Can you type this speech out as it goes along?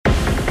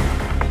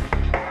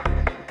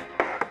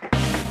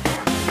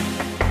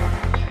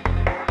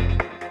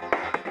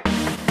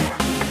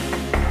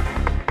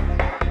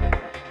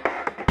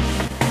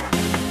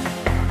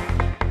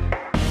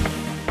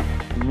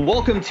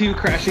Welcome to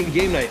Crashing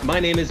Game Night. My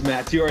name is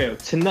Matt Diorio.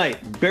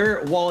 Tonight,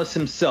 Barrett Wallace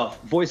himself,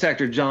 voice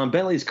actor John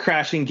Bentley's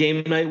Crashing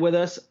Game Night with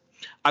us.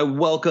 I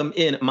welcome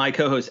in my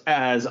co-host,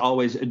 as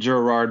always,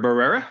 Gerard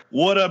Barrera.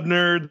 What up,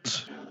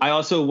 nerds? I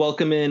also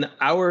welcome in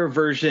our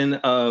version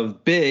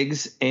of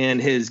Biggs and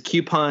his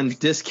coupon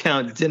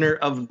discount dinner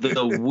of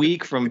the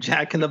week from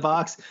Jack in the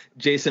Box,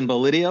 Jason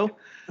Bolidio.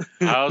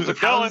 How's it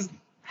going?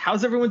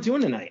 How's everyone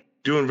doing tonight?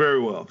 Doing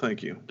very well,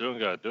 thank you. Doing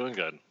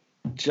good.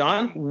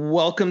 John,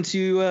 welcome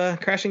to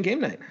Crashing Game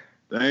Night.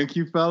 Thank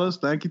you, fellas.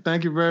 Thank you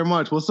very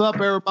much. What's up,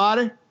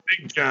 everybody?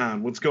 Big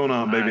John, what's going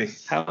on, baby?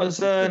 How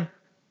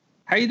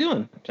you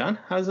doing, John?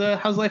 How's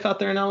life out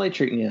there in LA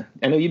treating you?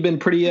 I know you've been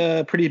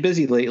pretty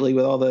busy lately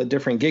with all the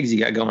different gigs you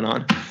got going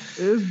on.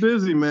 It's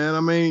busy, man.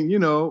 I mean,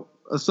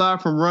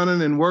 aside from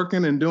running and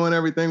working and doing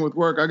everything with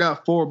work, I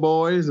got 4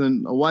 boys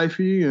and a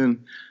wifey,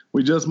 and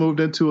we just moved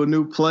into a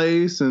new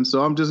place, and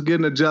so I'm just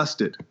getting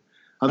adjusted.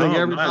 I think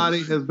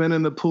everybody has been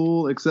in the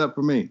pool except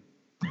for me.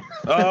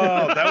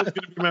 Oh, that was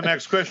going to be my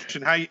next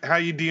question. How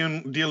you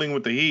dealing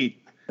with the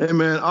heat? Hey,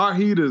 man, our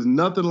heat is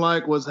nothing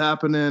like what's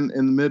happening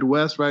in the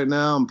Midwest right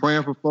now. I'm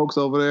praying for folks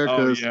over there.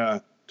 Oh, yeah,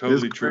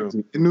 totally true.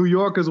 In New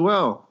York as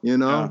well,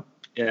 Yeah.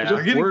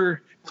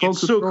 It's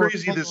so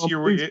crazy this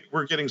year.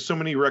 We're getting so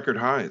many record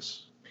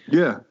highs.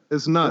 Yeah,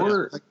 it's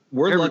nuts.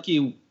 We're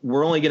lucky.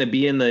 We're only going to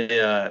be in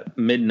the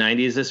mid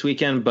 90s this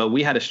weekend, but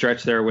we had a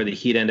stretch there where the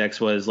heat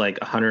index was like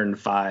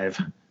 105,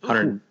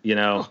 100.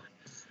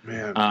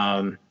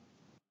 Man.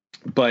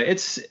 But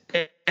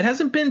it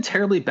hasn't been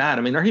terribly bad.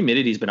 I mean, our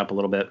humidity's been up a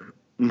little bit,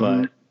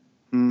 but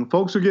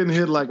folks are getting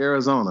hit like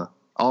Arizona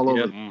all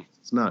over. Yep.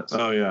 It's nuts.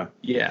 Oh yeah.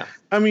 Yeah.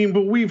 I mean,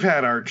 but we've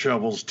had our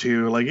troubles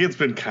too. Like it's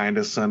been kind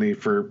of sunny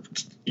for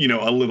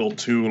a little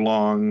too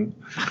long,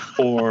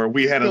 or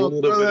we had a little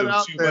bit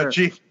of too much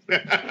heat.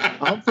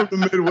 I'm from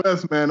the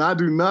Midwest, man. I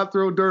do not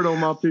throw dirt on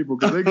my people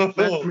because they get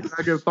back to me.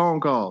 I get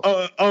phone calls.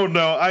 Oh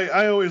no,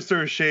 I always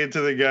throw shade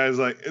to the guys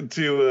like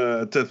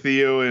to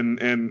Theo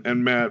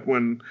and Matt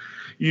when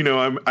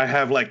I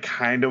have like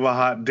kind of a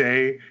hot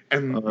day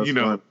and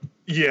fun.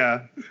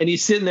 Yeah. And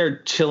he's sitting there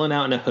chilling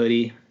out in a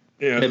hoodie,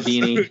 and a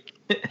beanie,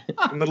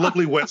 on the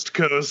lovely West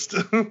Coast.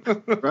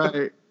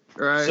 Right.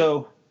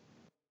 So.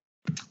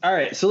 All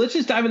right, so let's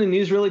just dive into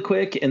news really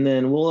quick, and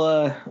then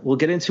we'll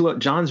get into what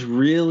John's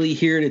really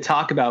here to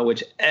talk about,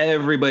 which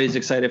everybody's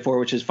excited for,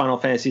 which is Final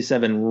Fantasy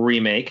VII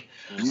Remake.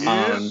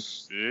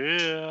 Yes.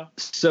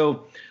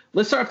 So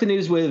let's start off the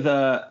news with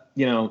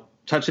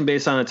touching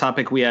base on a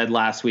topic we had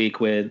last week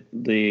with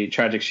the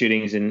tragic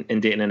shootings in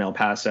Dayton and El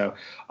Paso.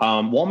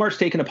 Walmart's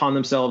taken upon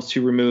themselves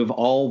to remove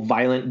all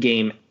violent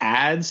game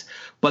ads,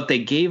 but they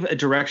gave a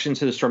direction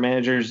to the store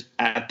managers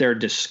at their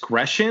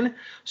discretion.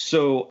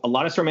 So a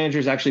lot of store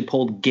managers actually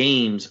pulled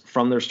games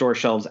from their store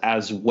shelves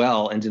as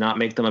well and did not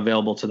make them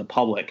available to the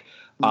public.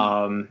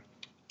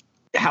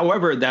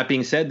 However, that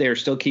being said, they are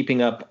still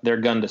keeping up their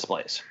gun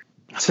displays.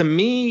 To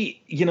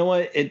me, you know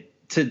what?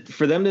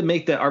 For them to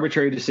make the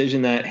arbitrary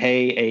decision that,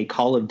 hey, a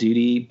Call of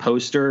Duty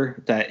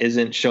poster that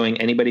isn't showing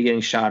anybody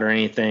getting shot or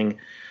anything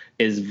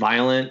is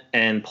violent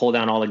and pull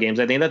down all the games,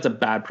 I think that's a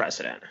bad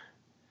precedent.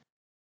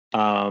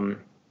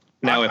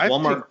 Now, if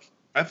Walmart...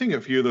 I think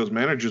a few of those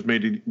managers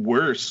made it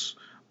worse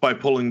by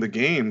pulling the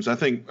games. I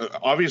think,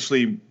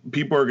 obviously,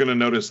 people are going to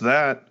notice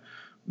that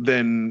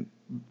than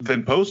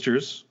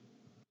posters.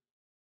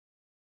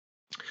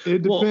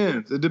 It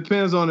depends. It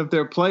depends on if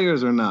they're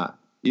players or not.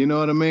 You know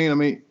what I mean? I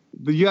mean,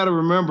 but you got to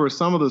remember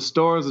some of the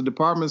stores, the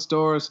department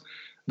stores,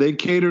 they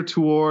cater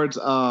towards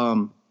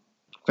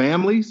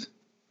families.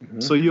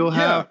 Mm-hmm. So you'll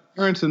have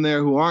parents in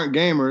there who aren't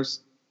gamers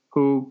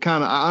who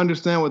I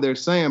understand what they're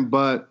saying,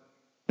 but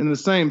in the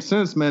same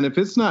sense, man, if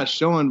it's not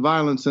showing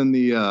violence in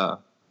the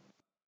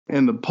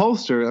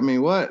poster, I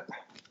mean, what?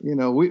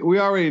 We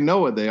already know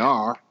what they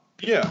are.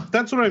 Yeah,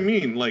 that's what I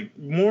mean. Like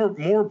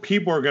more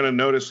people are going to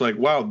notice like,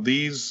 wow,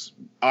 these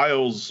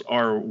aisles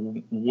are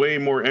way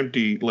more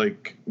empty.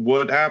 Like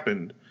what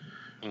happened?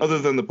 Other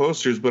than the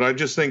posters, but I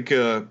just think,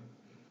 it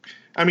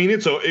was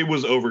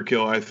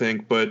overkill, I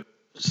think, but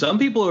some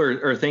people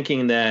are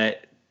thinking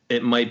that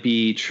it might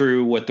be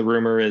true. What the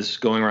rumor is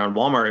going around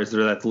Walmart is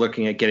that's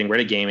looking at getting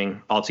rid of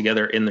gaming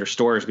altogether in their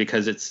stores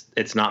because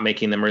it's not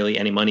making them really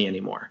any money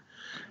anymore,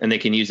 and they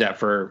can use that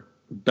for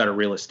better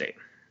real estate.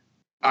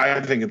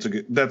 I think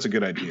that's a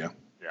good idea.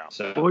 Yeah.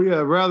 So, well,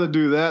 yeah, I'd rather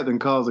do that than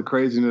cause the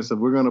craziness if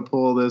we're going to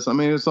pull this. I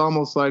mean, it's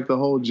almost like the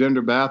whole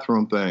gender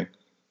bathroom thing.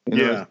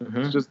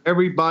 It's just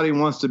everybody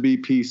wants to be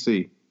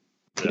PC,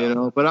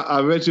 But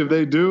I bet you if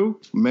they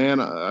do, man,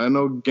 I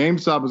know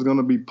GameStop is going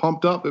to be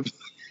pumped up if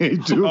they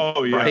do.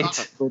 Oh yeah,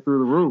 right. Go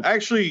through the roof.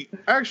 Actually,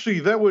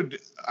 that would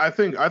I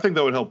think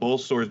that would help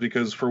both stores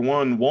because for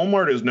one,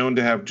 Walmart is known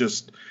to have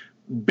just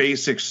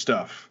basic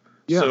stuff.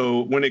 Yeah.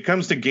 So when it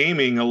comes to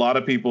gaming, a lot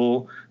of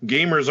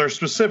gamers are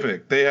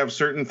specific. They have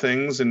certain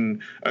things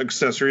and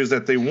accessories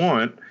that they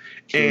want,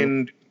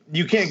 and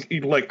you can't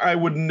I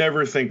would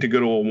never think to go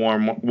to a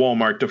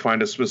Walmart to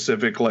find a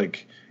specific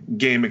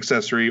game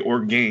accessory or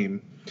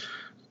game.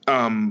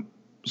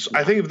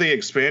 I think if they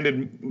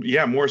expanded,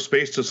 more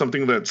space to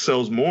something that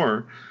sells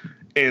more,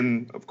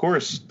 and of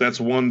course that's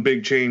one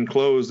big chain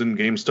closed and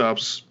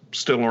GameStop's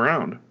still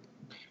around.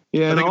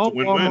 Yeah, and all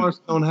Walmarts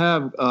don't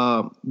have.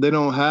 They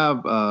don't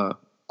have.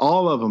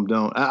 All of them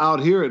don't. Out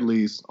here, at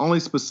least, only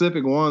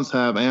specific ones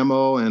have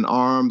ammo and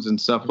arms and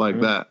stuff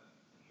like that.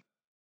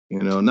 You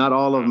know, not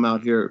all of them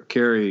out here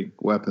carry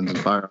weapons and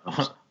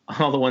firearms.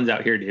 All the ones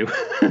out here do.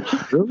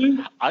 Really?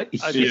 I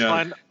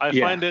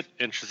find it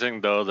interesting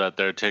though that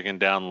they're taking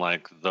down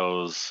like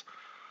those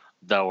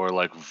that were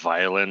like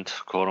violent,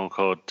 quote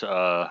unquote,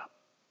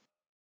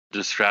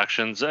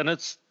 distractions, and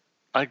that's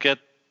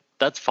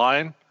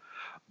fine,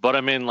 but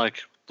I mean,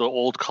 like the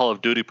old Call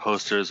of Duty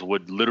posters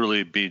would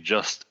literally be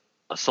just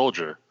a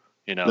soldier,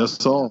 you know.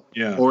 That's all.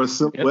 Yeah. Or a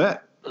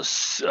silhouette. A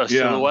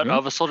silhouette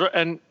of a soldier,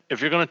 and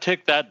if you're gonna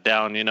take that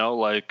down, you know,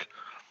 like.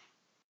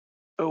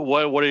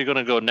 What are you going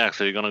to go next?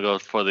 Are you going to go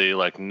for the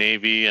like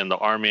Navy and the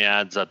Army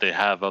ads that they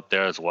have up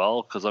there as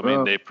well? Because I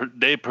mean, they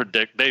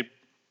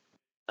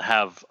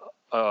have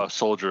a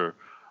soldier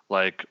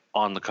like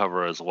on the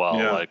cover as well.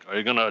 Yeah. Like, are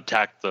you going to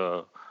attack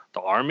the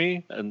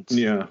Army? And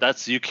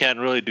that's you can't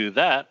really do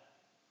that.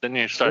 Then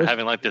you start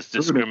having like this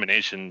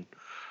discrimination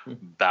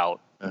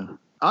bout. Yeah.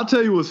 I'll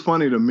tell you what's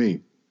funny to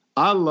me.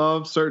 I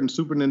love certain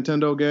Super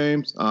Nintendo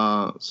games,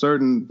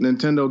 certain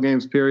Nintendo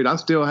games. Period. I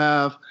still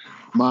have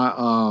my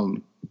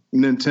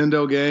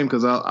Nintendo game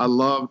because I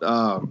loved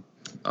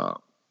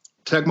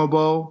Tecmo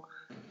Bowl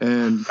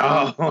and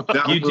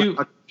you do.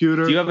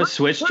 Computer. Do you have a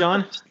Switch,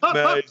 John?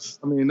 Nice.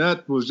 I mean,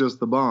 that was just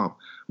the bomb.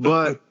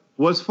 But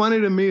what's funny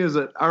to me is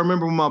that I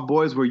remember when my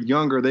boys were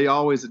younger, they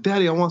always said,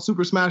 "Daddy, I want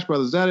Super Smash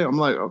Brothers." Daddy, I'm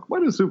like, oh,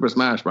 "What is Super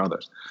Smash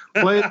Brothers?"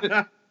 Played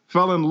it,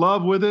 fell in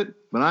love with it,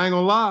 but I ain't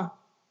gonna lie,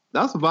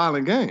 that's a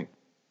violent game.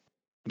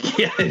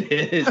 Yeah,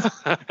 it is.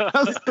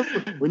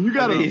 When you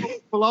got to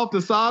pull off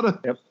the side of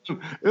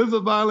it's a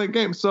violent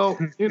game. So,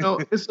 you know,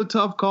 it's a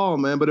tough call,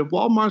 man. But if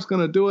Walmart's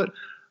going to do it,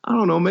 I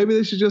don't know. Maybe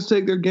they should just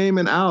take their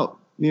gaming out,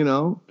 you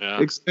know,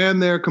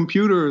 expand their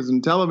computers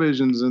and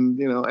televisions and,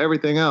 you know,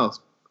 everything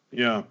else.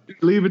 Yeah.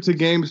 Leave it to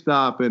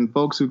GameStop and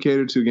folks who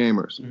cater to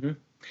gamers. Mm-hmm.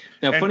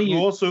 Now, and who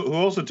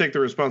also take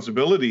the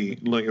responsibility,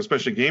 like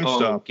especially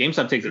GameStop. Oh,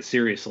 GameStop takes it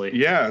seriously.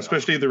 Yeah,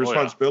 especially the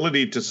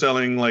responsibility to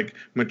selling like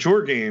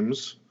mature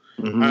games.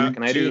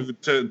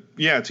 To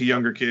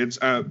younger kids.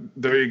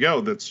 There you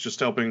go. That's just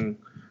helping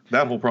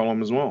that whole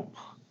problem as well.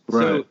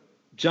 Right. So,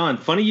 John,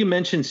 funny you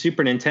mentioned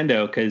Super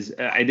Nintendo because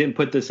I didn't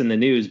put this in the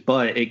news,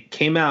 but it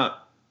came out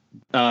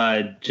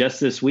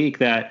just this week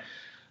that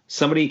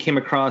somebody came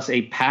across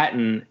a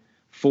patent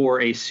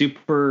for a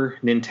Super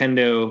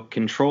Nintendo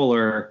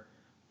controller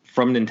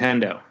from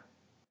Nintendo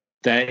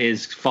that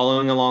is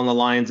following along the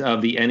lines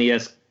of the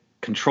NES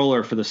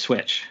controller for the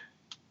Switch.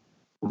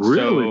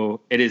 Really?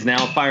 So it is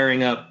now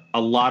firing up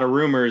a lot of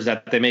rumors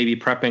that they may be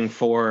prepping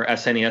for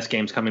SNES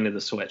games coming to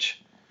the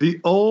Switch. The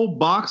old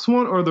box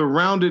one or the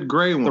rounded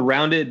gray one? The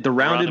rounded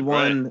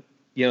one, gray.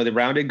 You know, the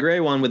rounded gray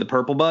one with the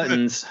purple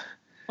buttons.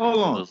 Hold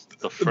on.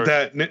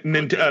 That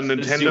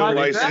Nintendo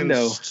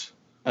licensed.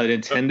 A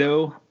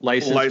Nintendo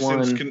licensed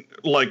one.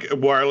 Like a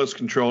wireless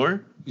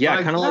controller?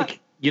 Yeah, kind of like,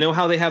 you know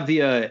how they have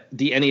the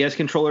NES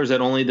controllers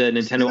that only the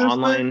Nintendo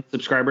Online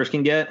subscribers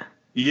can get?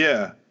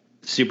 Yeah.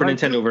 Super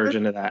Nintendo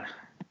version of that.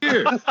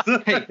 Here.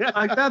 Hey,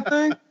 like that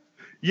thing?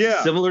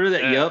 Yeah. Similar to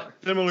that. Yeah. Yep.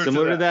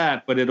 Similar to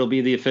that, but it'll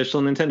be the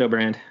official Nintendo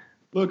brand.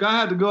 Look, I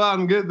had to go out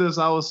and get this.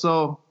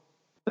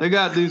 They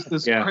got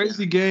this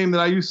crazy game that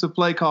I used to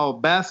play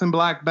called Bass and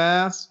Black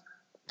Bass.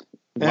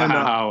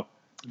 Wow.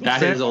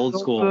 That is old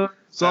school.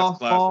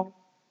 Softball.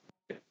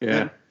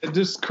 Yeah. And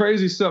just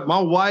crazy stuff. My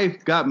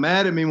wife got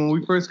mad at me when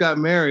we first got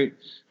married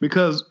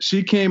because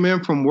she came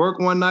in from work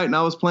one night and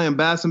I was playing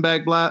Bass and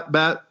Black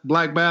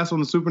Bass on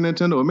the Super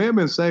Nintendo. It may have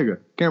been Sega.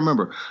 Can't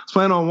remember. I was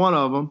playing on one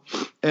of them.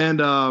 And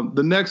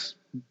the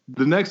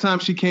next time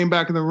she came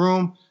back in the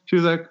room, she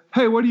was like,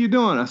 "Hey, what are you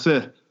doing?" I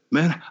said,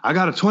 "Man, I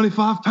got a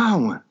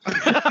 25-pound one."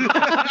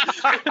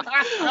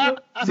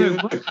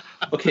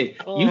 Okay,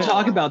 you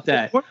talk about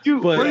that.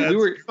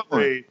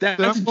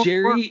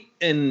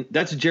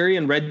 That's Jerry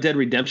and Red Dead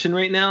Redemption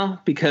right now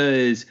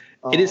because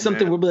it is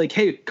something we'll be like,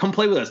 "Hey, come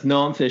play with us."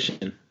 No, I'm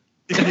fishing.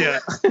 Yeah.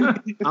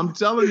 I'm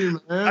telling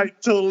you, man. I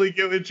totally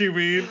get what you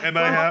mean, and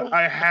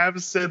I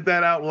have said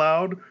that out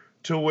loud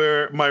to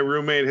where my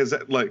roommate has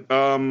like,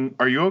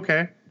 "Are you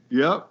okay?"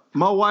 Yep.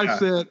 My wife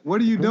said,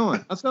 "What are you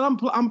doing?" I said, I'm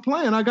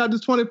playing. I got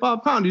this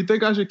 25-pound. Do you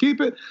think I should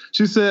keep it?"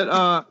 She said,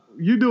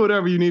 "You do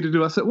whatever you need to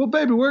do." I said, "Well,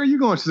 baby, where are you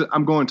going?" She said,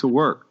 "I'm going to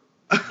work."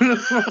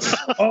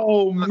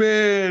 Oh,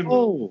 man.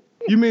 Oh,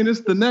 you mean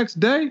it's the next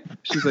day?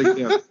 She's like,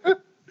 "Yeah."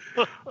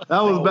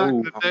 That was back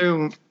in the day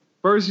when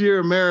first year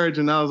of marriage,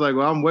 and I was like,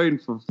 "Well, I'm waiting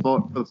for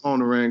the phone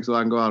to ring so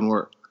I can go out and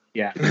work."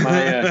 Yeah.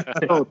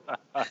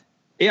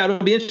 Yeah, it'll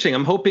be interesting.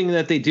 I'm hoping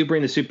that they do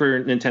bring the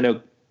Super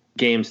Nintendo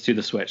games to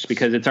the Switch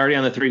because it's already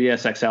on the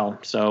 3DS XL.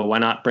 So why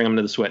not bring them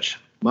to the Switch?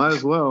 Might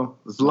as well.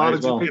 There's a lot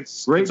of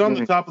it's on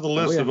the top of the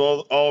list of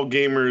all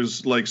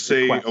gamers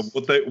say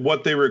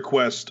what they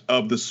request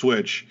of the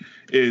Switch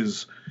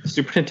is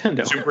Super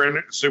Nintendo,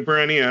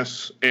 Super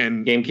NES,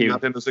 and GameCube,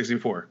 Nintendo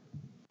 64.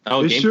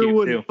 Oh, it GameCube sure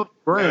would too. help the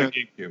brand.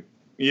 GameCube.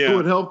 Yeah, it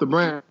would help the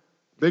brand.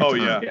 Big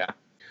time.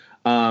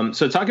 Yeah.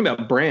 So talking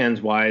about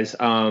brands wise,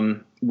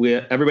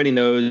 everybody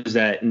knows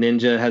that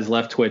Ninja has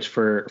left Twitch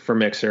for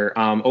Mixer.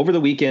 Over the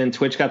weekend,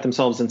 Twitch got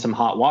themselves in some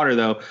hot water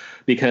though,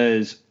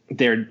 because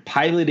they're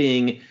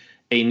piloting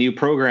a new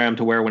program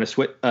to where when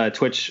a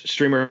Twitch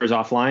streamer is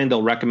offline,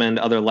 they'll recommend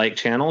other like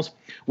channels.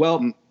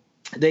 Well,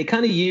 they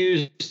kind of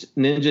used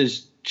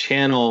Ninja's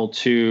channel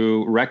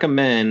to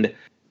recommend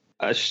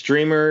a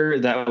streamer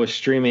that was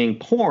streaming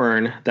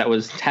porn that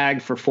was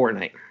tagged for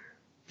Fortnite.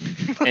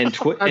 And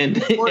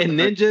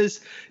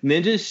Ninja's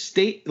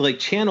state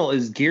channel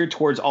is geared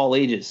towards all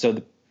ages, so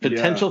the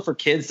potential for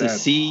kids to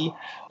see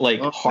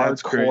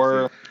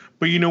hardcore.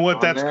 But you know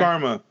what? That's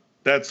karma.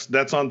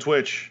 That's on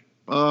Twitch.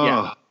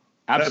 Yeah,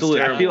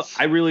 absolutely.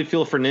 I really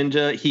feel for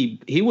Ninja.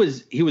 He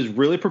was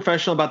really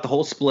professional about the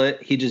whole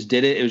split. He just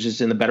did it. It was just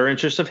in the better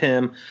interest of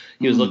him.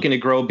 He was looking to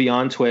grow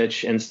beyond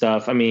Twitch and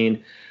stuff. I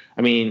mean,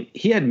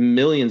 he had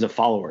millions of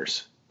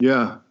followers.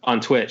 Yeah.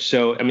 On Twitch.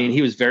 So,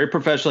 he was very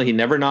professional. He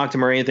never knocked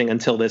him or anything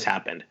until this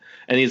happened.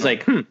 And he's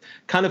like,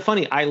 kind of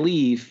funny. I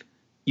leave.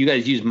 You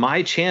guys use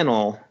my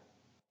channel,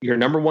 your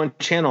number one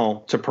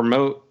channel, to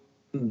promote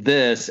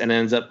this, and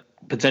ends up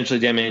potentially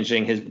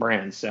damaging his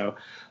brand. So,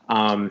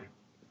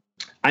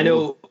 I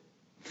know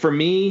for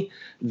me,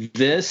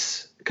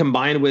 this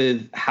combined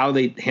with how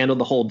they handled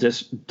the whole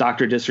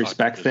Dr.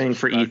 Disrespect thing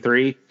for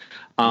E3,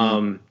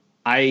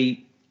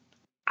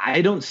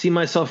 I don't see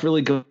myself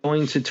really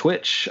going to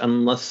Twitch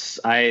unless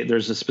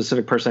there's a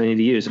specific person I need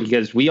to use,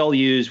 because we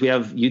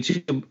have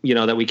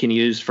YouTube, that we can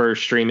use for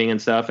streaming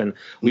and stuff. And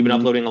we've been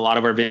uploading a lot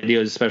of our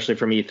videos, especially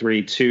from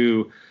E3,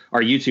 to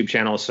our YouTube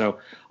channel. So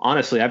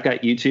honestly, I've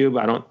got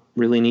YouTube. I don't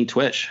really need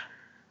Twitch.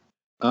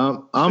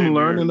 I'm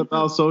learning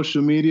about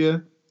social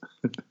media.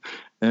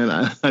 And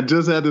I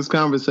just had this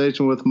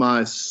conversation with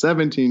my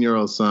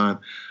 17-year-old son.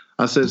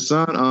 I said,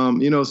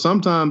 son,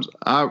 sometimes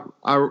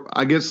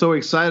I get so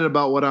excited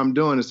about what I'm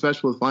doing,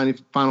 especially with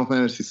Final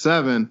Fantasy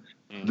VII,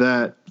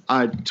 that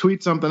I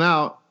tweet something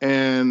out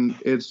and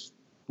it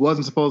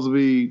wasn't supposed to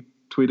be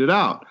tweeted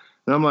out.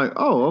 And I'm like,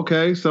 oh,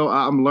 okay. So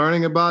I'm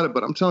learning about it,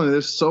 but I'm telling you,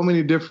 there's so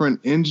many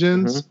different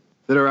engines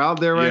that are out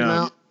there right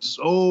now.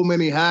 So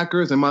many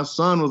hackers. And my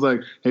son was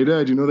like, hey,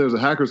 Dad, there's a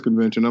hackers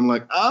convention. I'm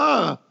like,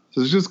 So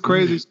it's just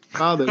crazy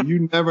how that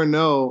you never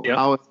know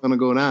how it's going to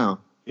go down.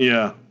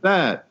 Yeah.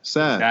 Sad.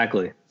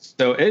 Exactly.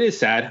 So it is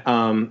sad.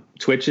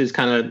 Twitch has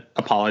kind of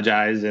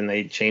apologized and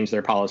they changed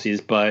their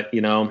policies, but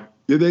did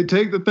they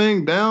take the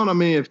thing down?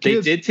 If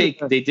kids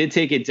they did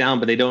take it down,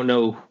 but they don't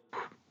know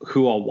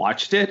who all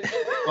watched it.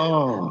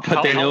 Oh,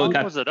 but they know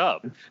was it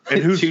up?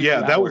 And who's?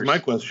 That was my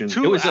question.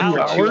 It was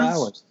up for 2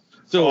 hours.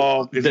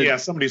 So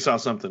somebody saw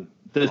something.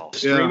 The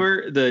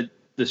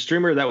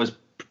streamer that was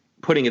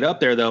putting it up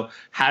there though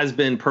has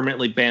been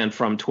permanently banned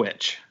from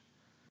Twitch.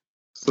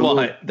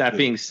 But that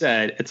being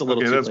said, it's a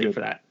little too late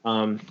for that.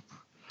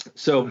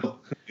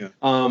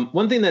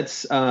 One thing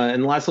that's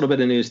in the last little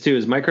bit of news too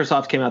is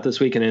Microsoft came out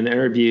this week in an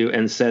interview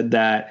and said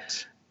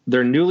that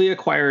their newly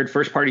acquired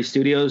first-party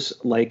studios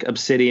like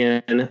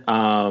Obsidian,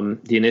 the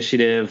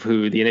Initiative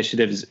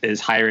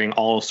is hiring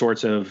all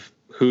sorts of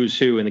who's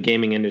who in the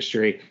gaming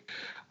industry,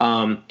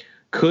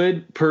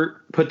 could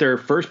put their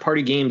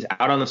first-party games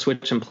out on the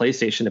Switch and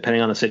PlayStation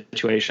depending on the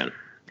situation.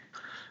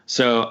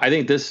 So I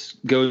think this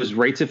goes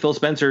right to Phil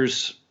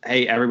Spencer's,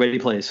 hey, everybody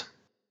plays.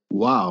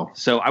 Wow.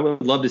 So I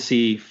would love to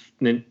see,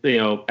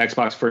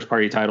 Xbox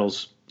first-party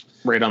titles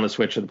right on the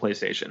Switch or the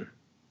PlayStation.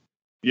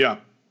 Yeah.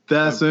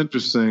 That's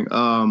interesting.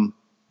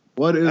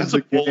 That's a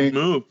bold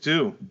move,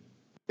 too.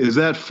 Is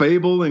that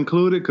Fable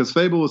included? Because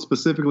Fable was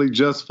specifically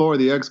just for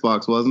the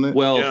Xbox, wasn't it?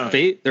 Well,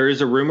 there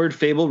is a rumored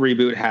Fable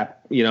reboot,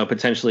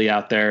 potentially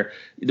out there.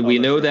 We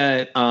know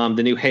that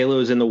the new Halo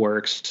is in the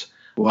works.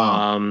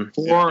 Wow.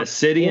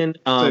 Obsidian.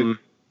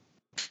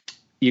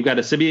 You've got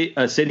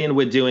Obsidian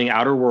with doing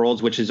Outer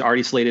Worlds, which is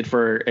already slated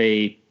for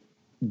a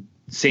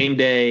same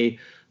day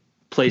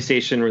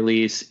PlayStation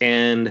release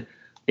and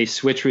a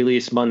Switch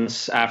release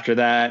months after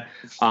that.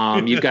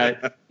 You've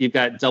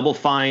got Double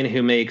Fine,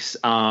 who makes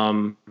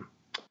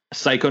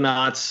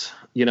Psychonauts.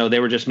 They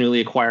were just newly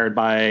acquired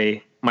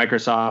by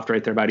Microsoft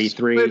right there about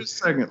E3. Wait a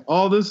second.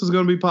 All this is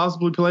going to be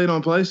possibly played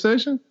on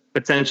PlayStation?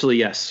 Potentially,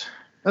 yes.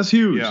 That's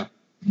huge.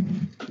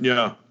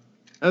 Yeah.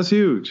 That's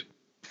huge.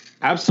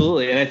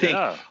 Absolutely. And I think,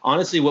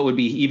 honestly, what would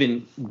be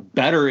even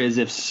better is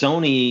if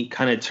Sony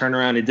kind of turned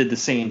around and did the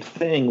same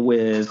thing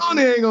with...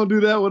 Sony ain't going to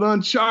do that with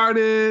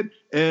Uncharted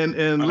and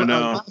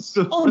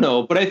Oh,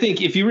 no. But I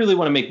think if you really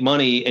want to make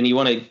money and you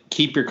want to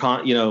keep your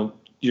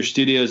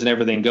studios and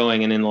everything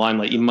going and in the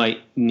limelight, you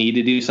might need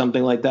to do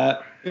something like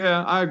that.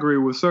 Yeah, I agree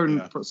with certain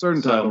titles.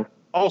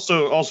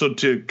 Also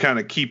to kind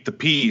of keep the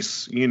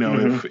peace,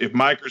 if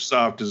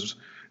Microsoft is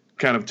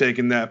kind of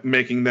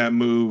making that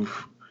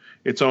move,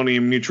 it's only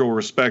a mutual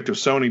respect if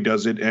Sony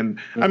does it. And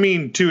I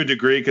mean, to a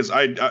degree, because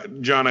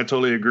John, I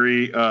totally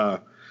agree.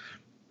 The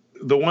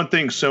one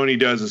thing Sony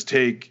does is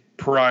take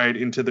pride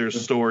into their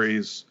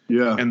stories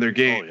and their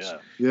games.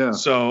 Yeah.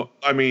 So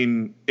I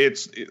mean,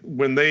 it's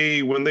when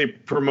they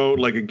promote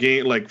like a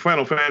game like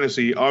Final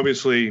Fantasy,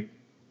 obviously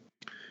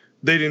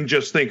they didn't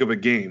just think of a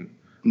game.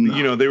 No.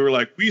 You know, they were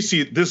like, we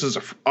see this is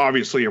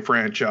obviously a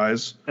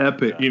franchise,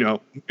 epic. You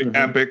know,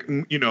 epic.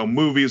 You know,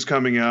 movies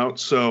coming out.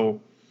 So,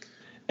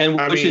 and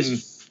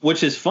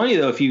which is funny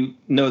though, if you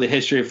know the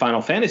history of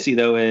Final Fantasy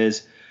though,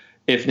 is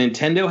if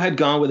Nintendo had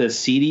gone with a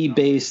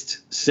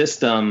CD-based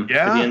system for the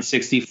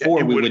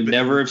N64, we would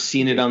never have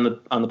seen it on the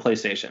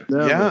PlayStation.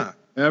 Never.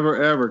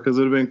 Ever, because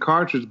it would have been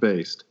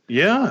cartridge-based.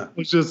 Yeah. I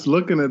was just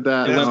looking at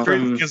that. That's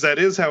crazy, because that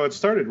is how it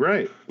started,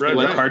 right? It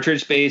went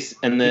cartridge-based,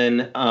 and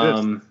then,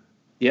 and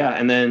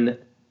then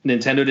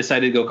Nintendo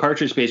decided to go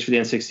cartridge-based for the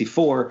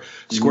N64.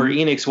 Square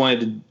Enix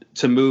wanted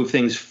to move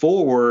things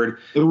forward.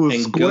 It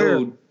was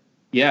Square.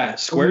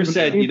 Square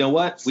said, you know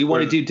what? We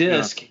want to do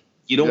disc.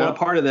 You don't want a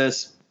part of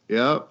this.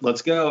 Yep.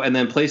 Let's go. And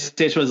then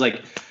PlayStation was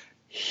like,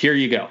 here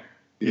you go.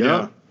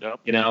 Yep.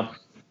 You know?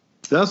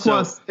 That's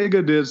why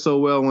Sega did so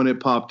well when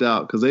it popped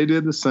out, because they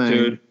did the same.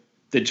 Dude,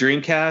 the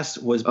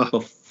Dreamcast was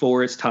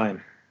before its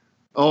time.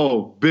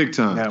 Oh, big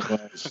time. That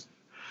was.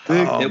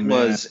 It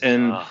was.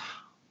 And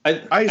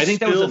I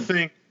think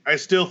I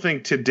still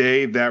think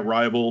today that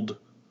rivaled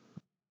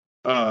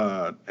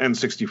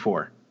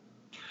N64.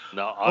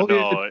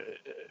 No.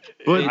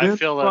 But I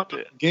feel like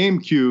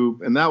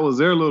GameCube, and that was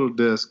their little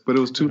disc, but it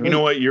was too. You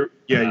know what? You're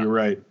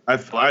right. I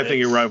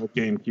think it rivaled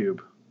GameCube.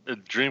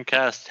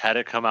 Dreamcast, had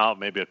it come out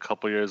maybe a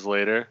couple years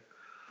later.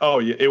 Oh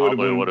yeah, it would have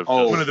been one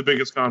of the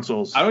biggest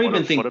consoles. I don't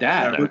even think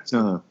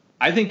that.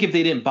 I think if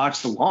they didn't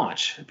botch the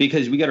launch,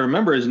 because we got to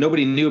remember is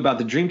nobody knew about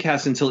the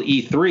Dreamcast until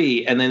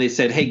E3, and then they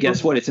said, "Hey,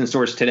 guess what? It's in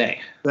stores today."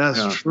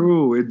 That's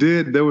true. It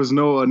did. There was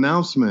no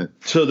announcement,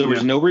 so there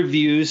was no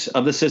reviews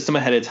of the system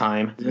ahead of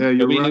time. Yeah,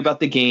 nobody knew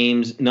about the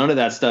games. None of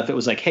that stuff. It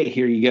was like, "Hey,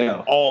 here you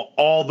go."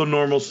 All the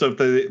normal stuff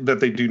that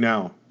they do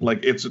now.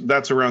 Like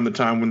that's around the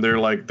time when they're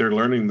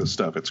learning this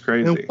stuff. It's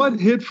crazy. And what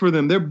hit for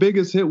them? Their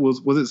biggest hit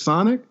was it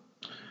Sonic?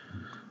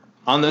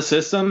 On the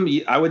system,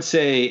 I would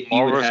say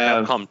Marvel vs.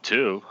 Capcom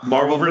 2.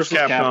 Marvel vs.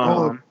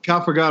 Capcom. Oh,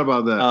 I forgot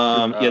about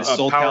that.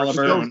 Soul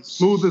Calibur.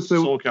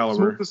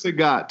 Smoothest it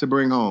got to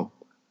bring home.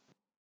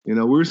 You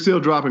know, we were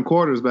still dropping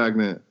quarters back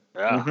then.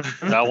 Yeah,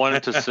 that went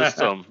into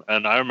system,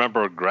 and I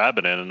remember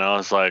grabbing it, and I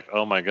was like,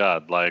 "Oh my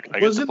god!" Like, I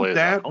wasn't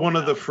that one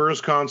of the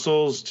first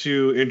consoles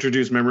to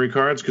introduce memory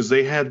cards because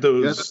they had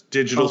those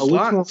digital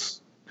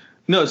slots?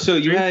 No, so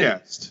you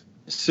Dreamcast.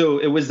 So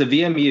it was the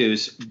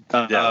VMUs.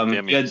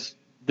 VMUs.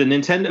 The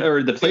Nintendo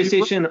or the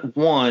PlayStation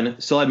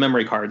 1 still had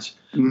memory cards,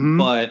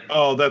 but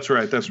that's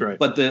right.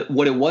 But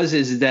what it was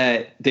is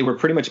that they were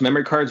pretty much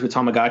memory cards with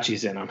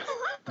Tamagotchis in them.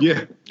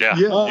 Yeah.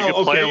 You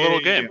could play a little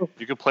game.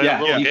 You could play a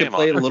little game. You could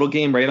play a little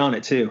game right on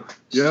it too.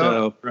 Yeah.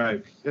 So,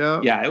 right.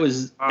 Yeah. Yeah, it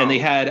was, and they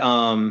had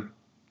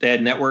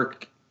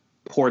network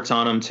ports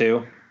on them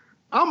too.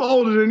 I'm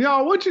older than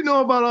y'all. What you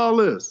know about all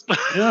this?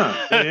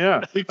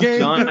 Yeah. The game.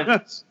 John,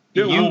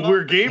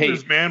 we're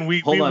gamers, man.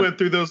 We went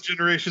through those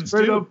generations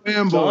too.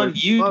 John,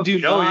 you do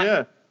not.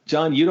 Yeah.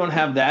 John, you don't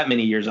have that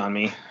many years on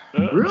me.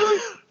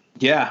 Really?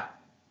 Yeah.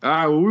 All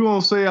right. Well, we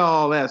won't say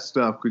all that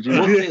stuff because you.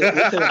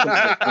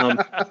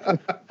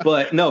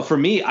 But no, for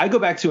me, I go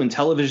back to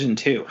Intellivision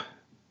 2.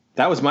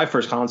 That was my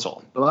first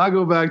console. Well, I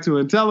go back to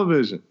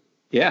Intellivision.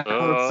 Yeah.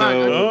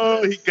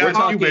 He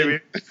got you, baby.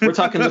 We're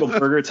talking little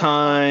Burger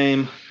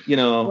Time, a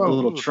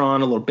little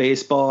Tron, a little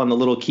baseball, and a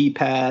little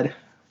keypad.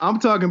 I'm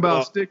talking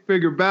about stick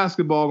figure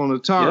basketball on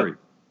Atari.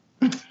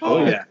 Yep.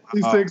 Oh yeah,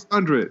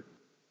 2600.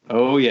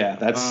 Oh yeah,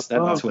 that's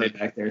way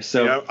back there.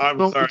 So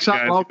I'm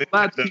sorry,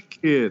 guys.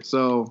 Kid.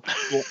 So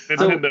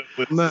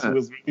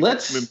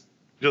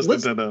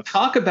let's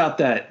talk about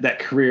that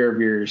career of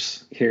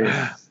yours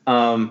here.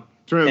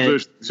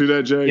 Transition. See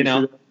that, Jay?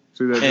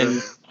 See that, and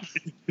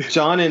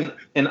John,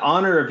 in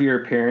honor of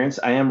your appearance,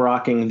 I am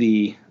rocking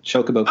the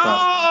Chocobo Club.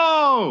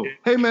 Oh,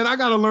 hey man, I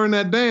got to learn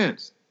that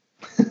dance.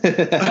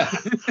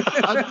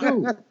 I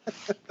do.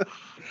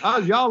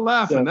 Y'all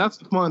laughing. That's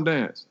a fun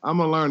dance. I'm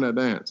going to learn that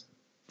dance.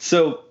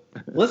 So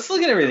let's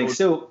look at everything.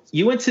 So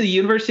you went to the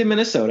University of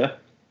Minnesota.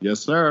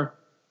 Yes, sir.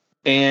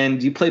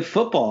 And you played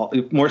football,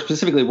 more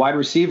specifically wide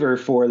receiver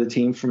for the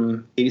team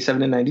from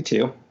 87 to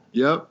 92.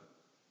 Yep.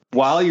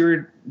 While you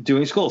were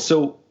doing school.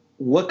 So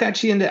what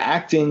got you into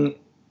acting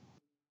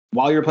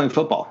while you were playing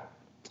football?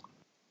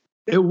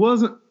 It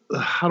wasn't,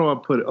 how do I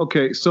put it?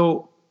 Okay,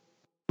 so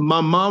my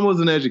mom was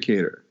an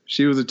educator.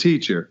 She was a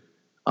teacher.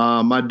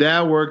 My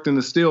dad worked in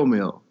the steel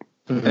mill.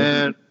 Mm-hmm.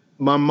 And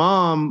my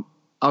mom,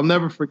 I'll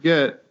never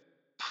forget,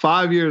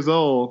 5 years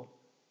old,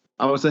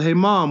 I would say, hey,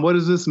 Mom, what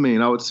does this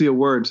mean? I would see a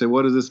word and say,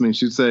 what does this mean?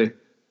 She'd say,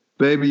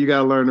 baby, you got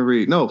to learn to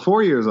read. No,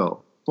 4 years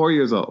old. 4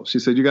 years old. She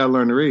said, you got to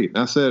learn to read. And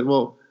I said,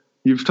 well,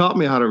 you've taught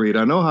me how to read.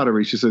 I know how to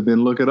read. She said,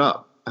 then look it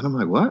up. And I'm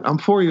like, what? I'm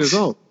 4 years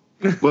old.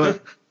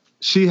 But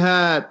she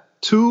had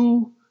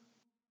two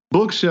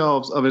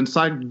bookshelves of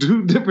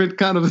two different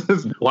kind of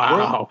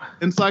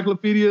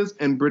encyclopedias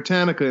and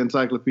Britannica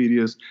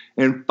encyclopedias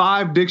and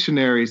 5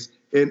 dictionaries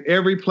in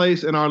every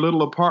place in our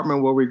little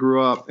apartment where we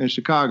grew up in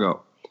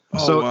Chicago.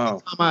 So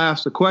every time I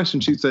asked a question,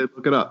 she'd say,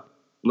 look it up,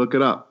 look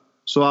it up.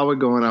 So I would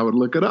go and I would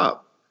look it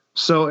up.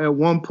 So at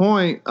one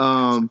point,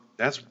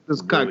 that's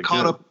just got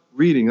caught up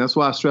reading. That's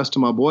why I stress to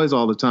my boys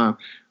all the time.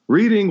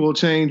 Reading will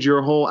change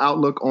your whole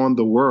outlook on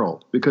the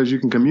world because you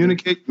can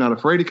communicate. You're not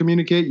afraid to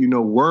communicate. You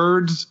know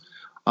words,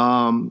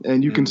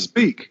 and you can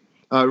speak,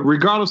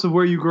 regardless of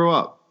where you grow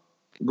up.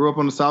 Grew up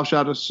on the south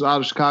side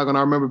of Chicago, and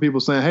I remember people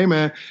saying, "Hey,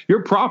 man,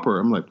 you're proper."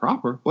 I'm like,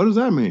 "Proper? What does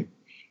that mean?"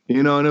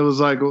 You know, and it was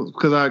like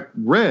because I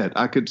read,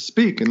 I could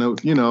speak, and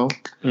you know,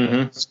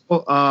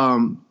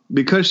 so,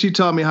 because she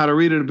taught me how to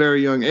read at a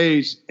very young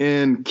age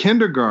in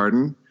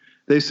kindergarten.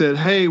 They said,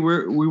 "Hey,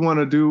 we want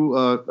to do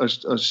a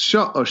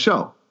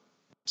show."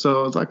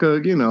 So it's like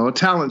a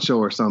talent show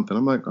or something.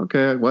 I'm like,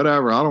 okay,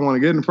 whatever. I don't want to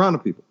get in front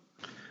of people.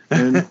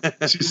 And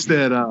she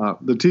said,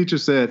 the teacher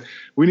said,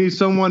 we need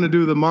someone to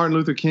do the Martin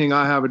Luther King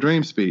I Have a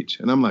Dream speech.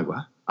 And I'm like,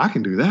 what? I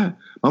can do that.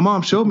 My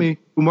mom showed me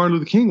who Martin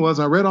Luther King was.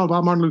 I read all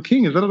about Martin Luther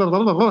King. And blah, blah,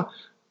 blah, blah.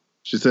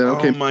 She said,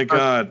 okay. Oh, my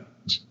God.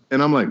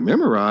 And I'm like,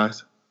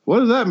 memorize?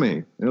 What does that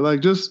mean? They're like,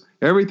 just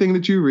everything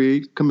that you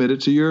read, commit it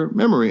to your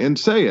memory and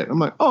say it. I'm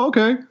like, oh,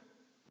 okay.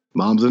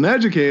 Mom's an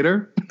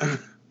educator.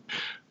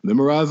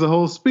 Memorized the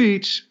whole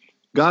speech,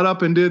 got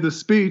up and did the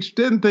speech,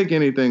 didn't think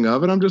anything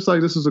of it. I'm just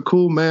like, this is a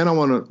cool man. I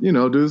want to,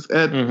 do this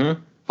at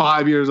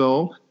 5 years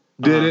old.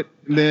 Did it.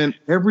 And then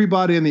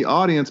everybody in the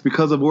audience,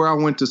 because of where I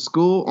went to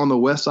school on the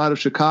west side of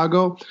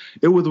Chicago,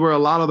 it was where a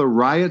lot of the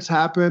riots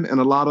happened and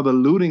a lot of the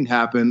looting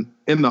happened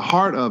in the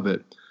heart of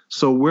it.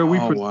 So where we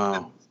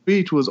presented the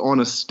speech was on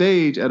a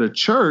stage at a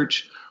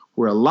church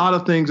where a lot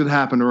of things had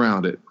happened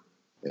around it.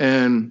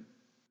 And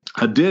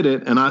I did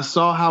it, and I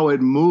saw how it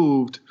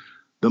moved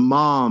the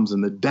moms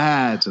and the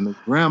dads and the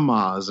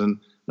grandmas. And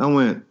I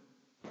went,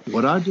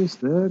 what I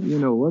just said,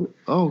 what?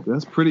 Oh,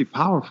 that's pretty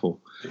powerful.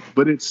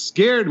 But it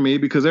scared me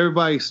because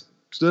everybody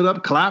stood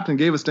up, clapped, and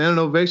gave a standing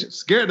ovation.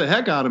 Scared the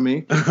heck out of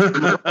me.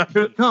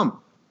 Come.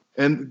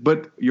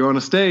 But you're on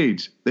a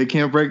stage. They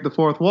can't break the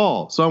fourth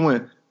wall. So I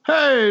went,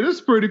 hey, this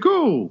is pretty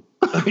cool.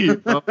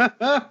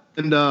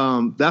 And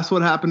that's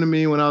what happened to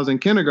me when I was in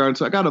kindergarten.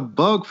 So I got a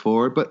bug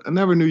for it, but I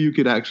never knew you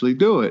could actually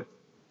do it.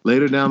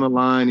 Later down the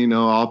line,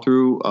 all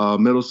through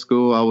middle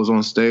school, I was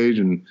on stage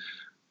and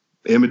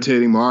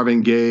imitating Marvin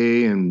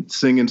Gaye and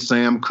singing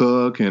Sam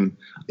Cooke. And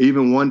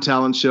even one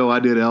talent show, I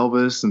did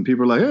Elvis. And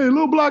people were like, hey,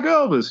 little black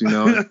Elvis,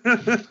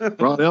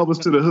 Brought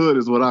Elvis to the hood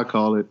is what I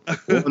call it.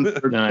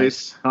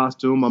 Nice.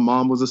 Costume. My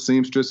mom was a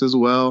seamstress as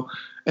well.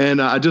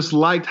 And I just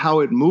liked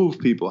how it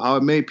moved people, how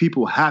it made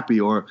people happy,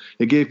 or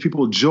it gave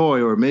people joy,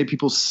 or it made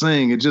people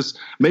sing. It just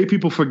made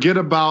people forget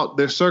about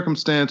their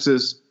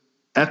circumstances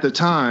at the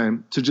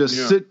time to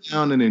just sit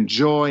down and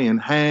enjoy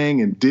and hang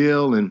and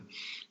deal and,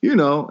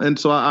 and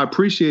so I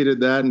appreciated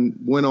that and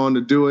went on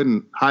to do it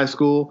in high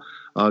school,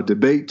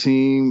 debate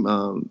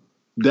team,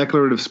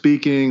 declarative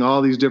speaking,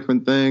 all these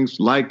different things,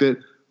 liked it.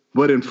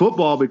 But in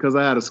football, because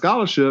I had a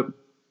scholarship,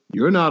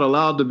 you're not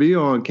allowed to be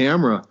on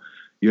camera.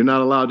 You're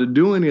not allowed to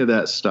do any of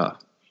that stuff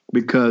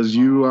because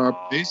you are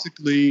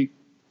basically,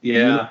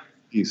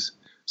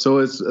 So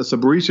it's a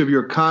breach of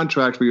your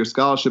contract for your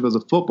scholarship as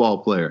a football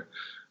player.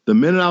 The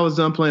minute I was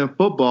done playing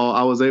football,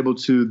 I was able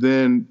to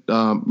then,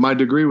 my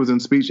degree was in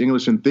speech,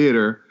 English, and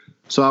theater.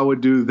 So I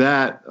would do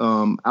that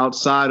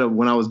outside of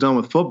when I was done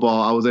with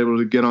football. I was able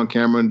to get on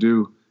camera and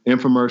do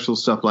infomercials,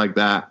 stuff like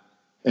that.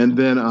 And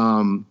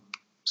then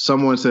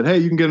someone said, hey,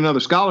 you can get another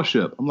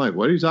scholarship. I'm like,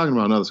 what are you talking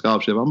about, another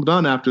scholarship? I'm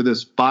done after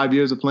this 5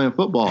 years of playing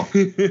football.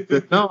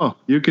 Said, no,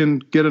 you can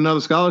get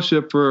another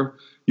scholarship for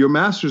your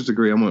master's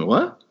degree. I'm like,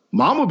 what?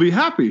 Mom will be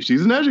happy.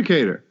 She's an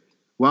educator.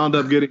 Wound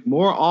up getting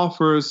more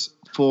offers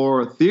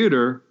for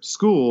theater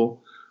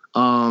school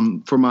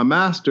for my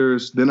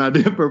master's than I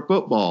did for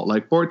football,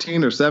 like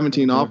 14 or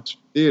 17 offers for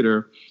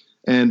theater.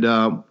 And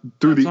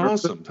through That's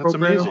awesome. That's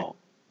amazing.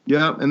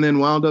 Yeah, and then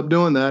wound up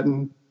doing that,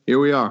 and here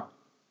we are.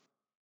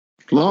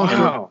 Long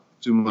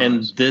story.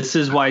 And this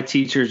is why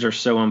teachers are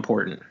so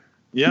important.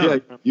 Yeah,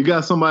 you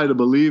got somebody to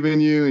believe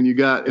in you, and you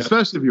got,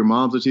 especially if your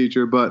mom's a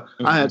teacher, but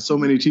I had so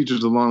many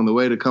teachers along the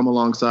way to come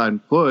alongside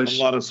and push.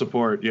 A lot of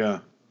support, yeah.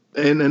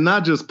 And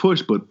not just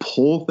push, but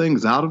pull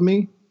things out of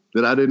me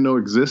that I didn't know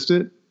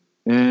existed.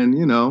 And,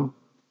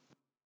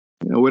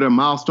 with a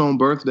milestone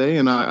birthday,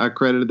 and I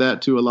credited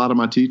that to a lot of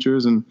my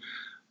teachers and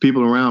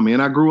people around me.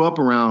 And I grew up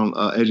around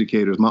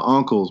educators, my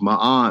uncles, my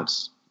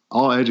aunts,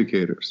 all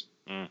educators.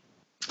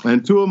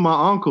 And two of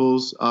my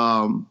uncles,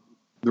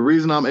 the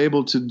reason I'm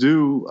able to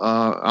do,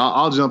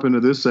 I'll jump into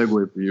this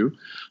segue for you,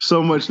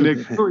 so much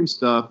Nick Fury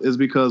stuff is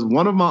because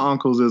one of my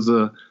uncles is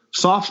a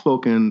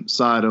soft-spoken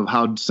side of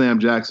how Sam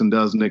Jackson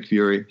does Nick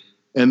Fury.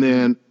 And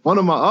then one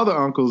of my other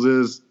uncles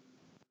is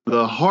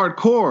the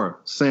hardcore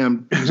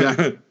Sam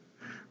Jackson.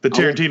 The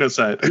Tarantino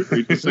side.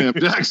 Sam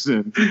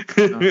Jackson.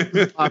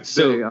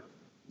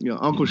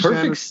 Uncle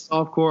Shannon is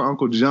softcore.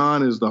 Uncle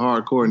John is the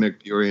hardcore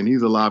Nick Fury, and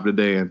he's alive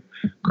today, and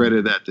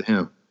credit that to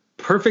him.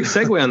 perfect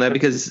segue on that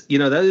because,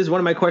 that is one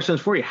of my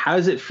questions for you. How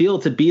does it feel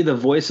to be the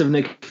voice of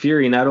Nick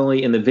Fury, not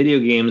only in the video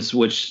games,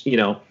 which,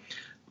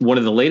 one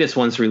of the latest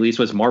ones released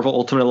was Marvel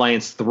Ultimate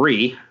Alliance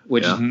 3,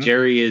 which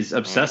Jerry is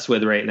obsessed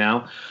with right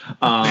now.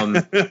 How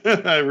does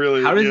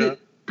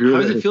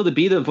it feel to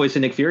be the voice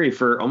of Nick Fury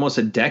for almost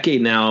a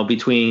decade now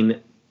between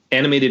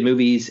animated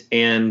movies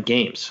and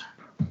games?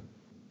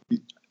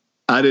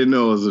 I didn't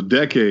know it was a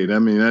decade. I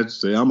mean,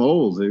 I'm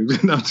old.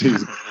 Not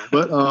teasing.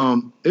 But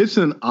it's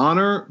an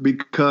honor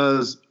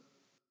because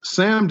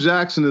Sam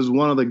Jackson is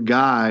one of the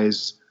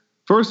guys.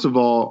 First of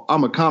all,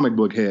 I'm a comic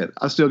book head.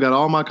 I still got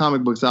all my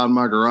comic books out in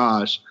my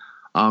garage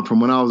from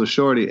when I was a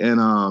shorty.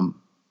 And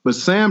but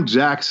Sam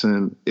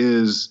Jackson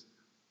is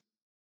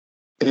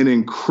an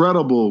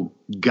incredible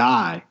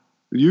guy.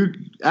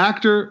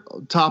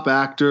 Top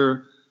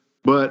actor.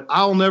 But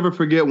I'll never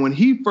forget when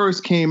he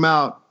first came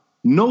out.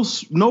 No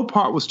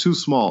part was too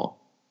small.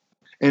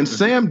 And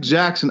Sam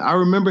Jackson, I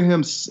remember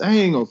him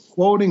saying or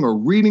quoting or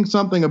reading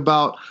something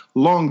about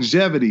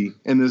longevity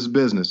in this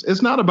business.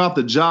 It's not about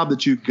the job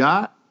that you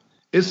got.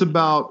 It's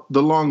about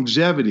the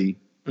longevity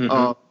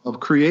of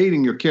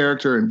creating your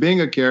character and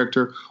being a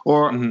character,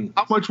 or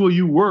how much will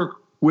you work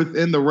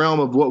within the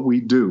realm of what we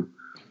do.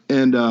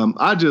 And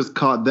I just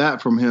caught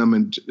that from him.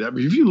 And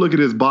if you look at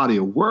his body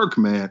of work,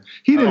 man,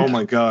 he didn't. Oh,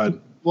 my God.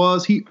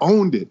 He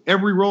owned it.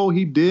 Every role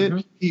he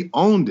did, he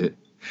owned it.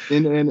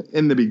 And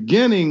in the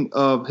beginning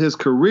of his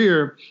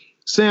career,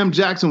 Sam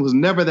Jackson was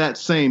never that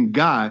same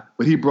guy,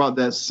 but he brought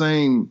that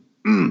same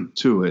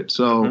to it.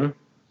 So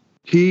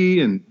he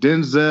and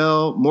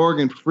Denzel,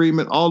 Morgan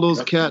Freeman, all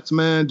those cats,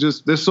 man,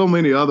 just there's so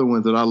many other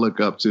ones that I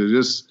look up to.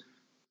 Just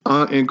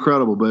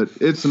incredible. But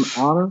it's an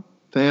honor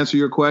to answer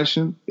your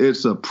question.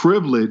 It's a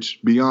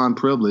privilege beyond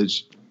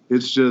privilege.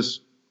 It's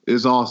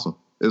awesome.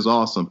 Is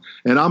awesome.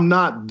 And I'm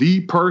not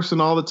the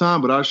person all the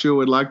time, but I sure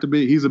would like to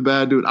be. He's a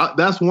bad dude.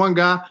 That's one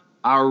guy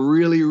I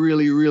really,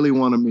 really, really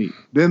want to meet.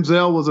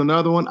 Denzel was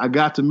another one. I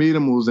got to meet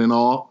him, was in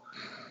awe.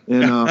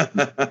 And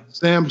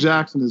Sam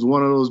Jackson is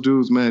one of those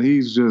dudes, man.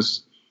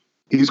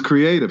 He's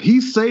creative.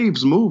 He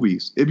saves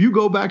movies. If you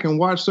go back and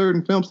watch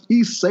certain films,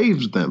 he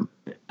saves them.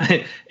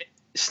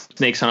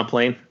 Snakes on a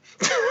Plane.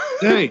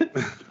 Hey.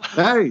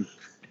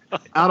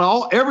 Out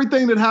of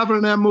everything that happened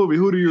in that movie,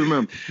 who do you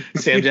remember?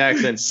 Sam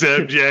Jackson.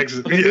 Sam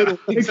Jackson. Yeah.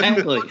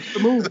 Exactly. The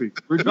movie.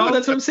 No,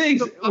 that's what I'm saying.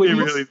 He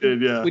really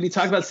did, yeah. When you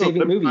talk about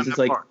saving movies, it's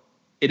like,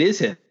 it is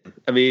him.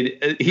 I mean,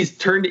 he's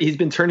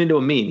been turned into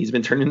a meme. He's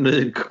been turned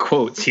into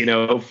quotes,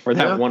 for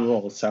that one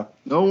role. So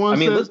no one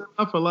says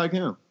nothing like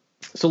him.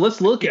 So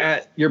let's look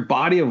at your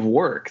body of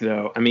work,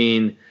 though. I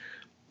mean,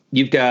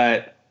 you've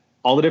got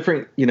all the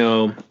different,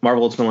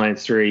 Marvel Ultimate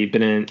Alliance 3. You've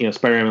been in,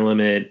 Spider-Man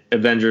Unlimited,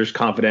 Avengers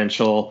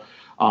Confidential,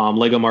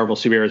 Lego Marvel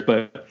Superheroes,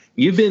 but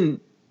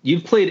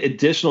you've played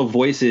additional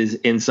voices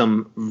in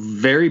some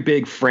very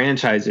big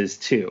franchises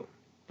too.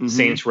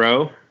 Saints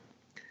Row,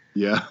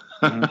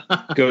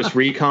 Ghost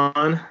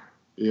Recon,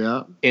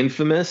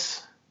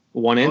 Infamous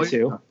 1 and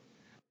 2,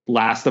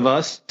 Last of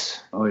Us,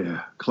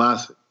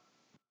 classic,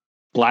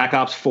 Black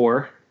Ops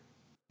 4,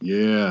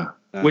 nice.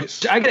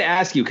 Which I gotta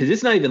ask you because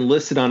it's not even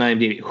listed on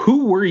IMDb.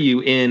 Who were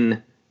you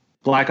in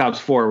Black Ops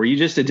 4? Were you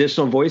just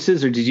additional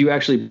voices, or did you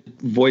actually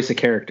voice a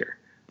character?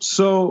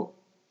 So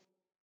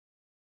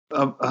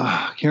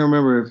I can't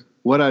remember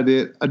what I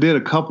did. I did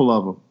a couple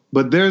of them,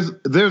 but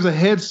there's a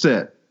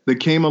headset that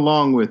came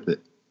along with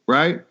it,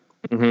 right?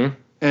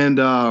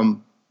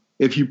 And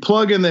if you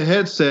plug in the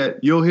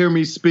headset, you'll hear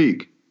me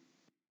speak,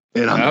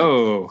 and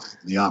I'm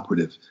the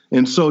operative,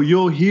 and so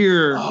you'll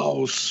hear.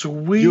 Oh,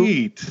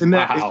 sweet!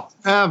 Wow!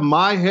 Have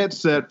my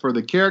headset for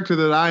the character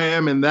that I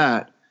am in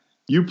that.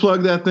 You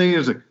plug that thing,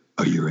 it's like,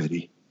 are you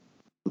ready?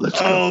 Let's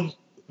go.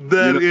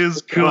 That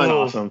is cool.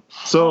 Awesome.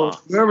 So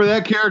whoever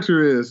that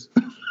character is.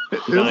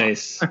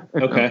 Nice.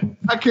 Okay.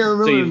 I can't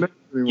remember.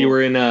 So you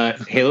were in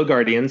Halo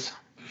Guardians.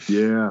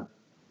 Yeah.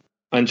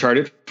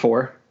 Uncharted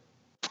 4.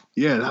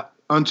 Yeah, that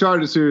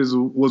Uncharted series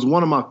was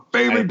one of my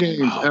favorite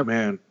games ever.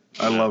 Man,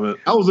 I love it.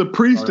 I was a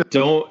priest.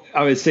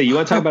 I would say, you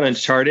want to talk about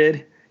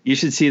Uncharted? You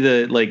should see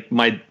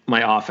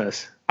my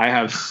office. I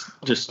have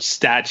just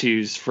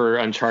statues for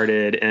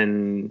Uncharted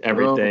and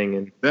everything.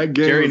 And that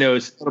game, Jerry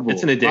knows incredible.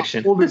 It's an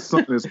addiction. My oldest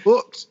son is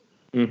hooked.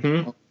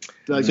 So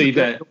you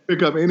bet.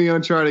 Pick up any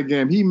Uncharted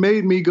game. He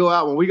made me go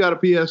out when we got a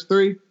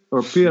PS3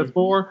 or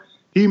PS4.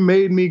 He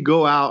made me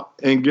go out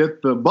and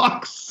get the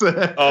box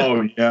set.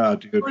 Oh yeah,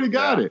 dude. Already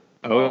got it.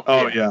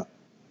 Oh yeah.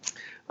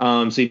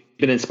 So you've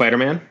been in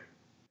Spider-Man?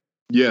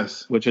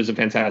 Yes. Which was a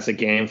fantastic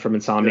game from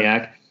Insomniac.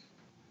 Yeah.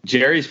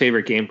 Jerry's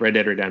favorite game, Red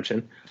Dead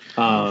Redemption.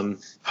 Man.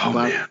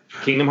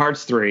 Kingdom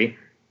Hearts 3.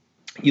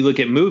 You look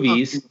at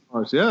movies. Kingdom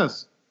Hearts,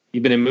 yes.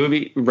 You've been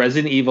in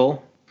Resident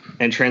Evil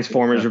and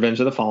Transformers: Revenge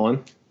of the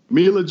Fallen.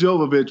 Mila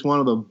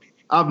Jovovich,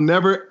 I've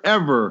never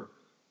ever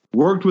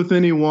worked with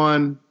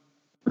anyone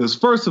that's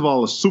first of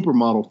all a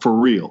supermodel for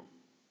real.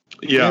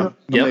 Yeah.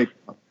 Yep.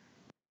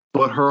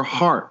 But her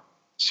heart,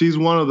 she's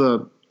one of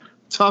the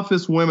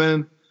toughest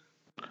women.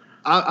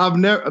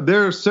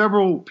 There are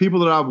several people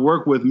that I've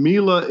worked with.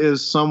 Mila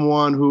is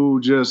someone who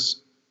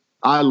just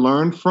I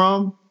learned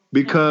from,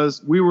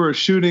 because we were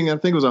shooting, I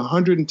think it was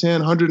 110,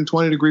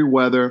 120 degree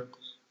weather.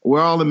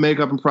 We're all in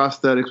makeup and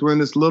prosthetics. We're in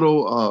this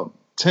little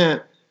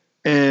tent,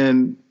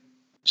 and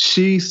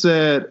she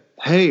said,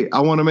 hey,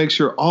 I want to make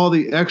sure all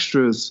the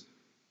extras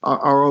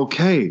are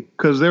okay,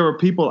 because there were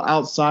people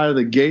outside of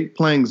the gate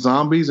playing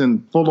zombies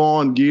in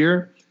full-on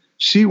gear.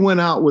 She went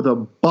out with a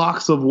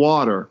box of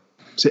water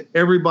to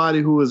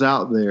everybody who was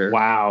out there.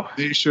 Wow.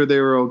 Made sure they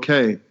were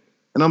okay.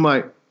 And I'm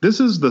like, this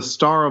is the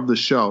star of the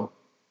show.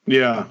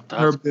 Yeah.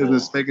 Her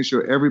business, cool. Making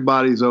sure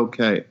everybody's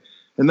okay.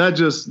 And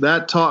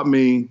that taught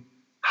me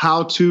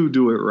how to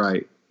do it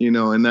right, in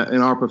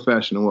our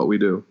profession and what we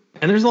do.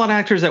 And there's a lot of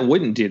actors that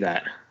wouldn't do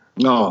that.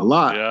 No, a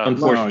lot. Yeah.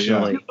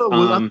 Unfortunately.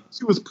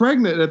 She was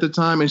pregnant at the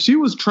time, and she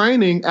was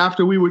training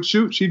after we would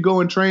shoot. She'd go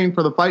and train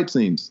for the fight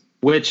scenes.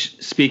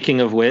 Which, speaking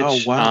of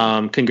which,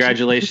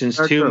 congratulations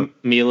to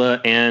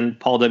Mila and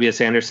Paul W.S.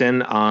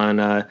 Anderson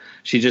on,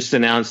 she just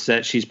announced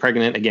that she's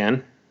pregnant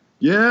again.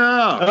 Yeah.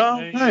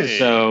 Oh, nice.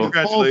 So,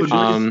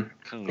 congratulations.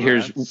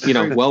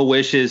 Here's, well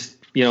wishes,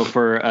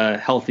 for a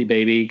healthy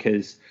baby,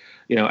 because,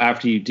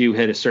 after you do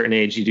hit a certain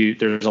age,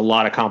 there's a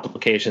lot of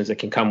complications that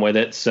can come with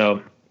it.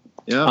 So,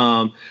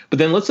 yeah. But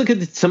then let's look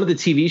at some of the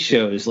TV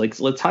shows. Like,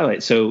 let's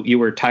highlight. So you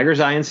were Tiger's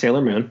Eye and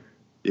Sailor Moon.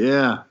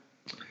 Yeah.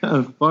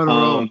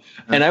 Fun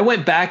and I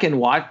went back and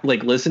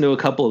listened to a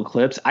couple of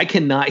clips. I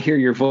cannot hear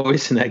your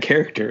voice in that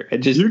character.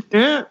 You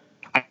can't.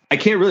 I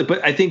can't really,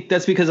 but I think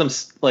that's because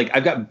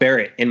I've got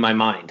Barrett in my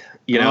mind.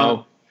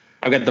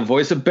 I've got the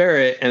voice of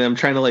Barrett, and I'm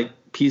trying to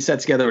piece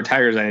that together with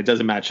Tiger's Eye. And it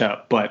doesn't match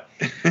up. But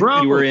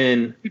Bro, you were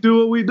in. You do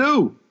what we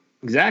do.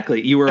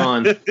 Exactly. You were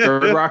on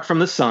Third Rock from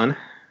the Sun.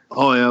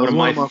 Oh yeah, one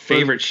of my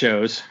favorite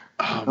shows.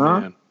 Oh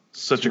man,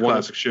 such a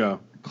classic show.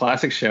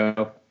 Classic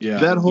show. Yeah.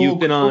 That whole You've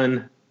been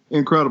on.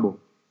 Incredible.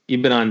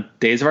 You've been on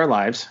Days of Our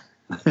Lives.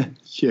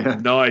 Yeah.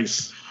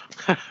 Nice.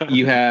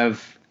 You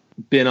have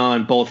been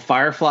on both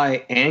Firefly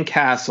and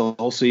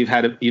Castle, so you've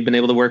been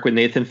able to work with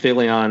Nathan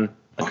Fillion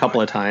a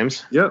couple of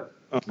times. Yep.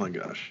 Oh my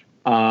gosh.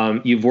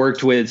 You've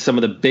worked with some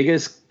of the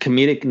biggest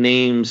comedic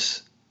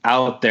names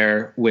out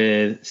there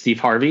with Steve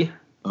Harvey,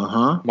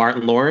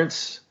 Martin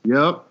Lawrence,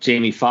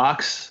 Jamie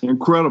Foxx,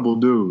 incredible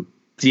dude,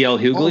 D.L.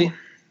 Hughley.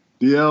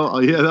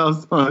 DL, yeah, that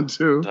was fun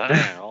too.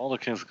 Dang, all the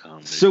Kings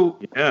come. So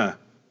yeah,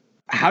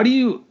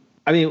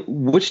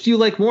 which do you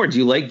like more? Do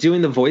you like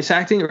doing the voice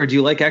acting, or do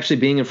you like actually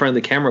being in front of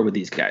the camera with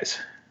these guys?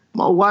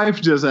 My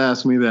wife just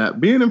asked me that.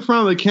 Being in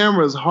front of the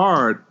camera is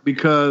hard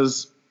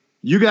because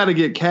you got to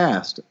get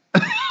cast.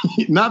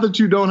 Not that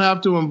you don't have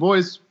to in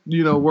voice,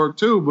 work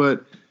too,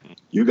 but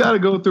you got to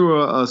go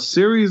through a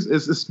series.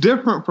 It's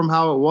different from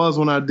how it was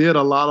when I did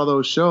a lot of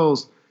those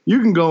shows. You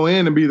can go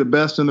in and be the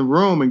best in the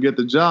room and get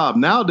the job.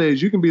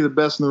 Nowadays, you can be the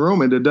best in the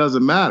room and it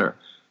doesn't matter.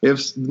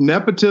 If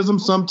nepotism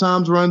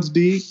sometimes runs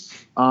deep,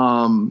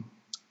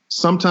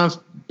 sometimes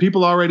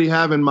people already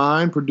have in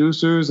mind,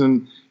 producers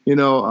and,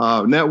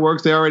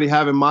 networks, they already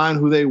have in mind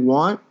who they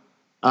want.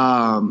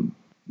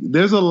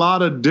 There's a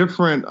lot of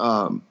different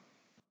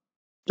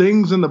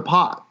things in the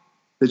pot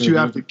that you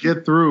have to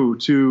get through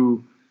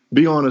to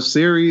be on a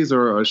series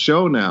or a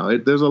show now.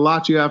 There's a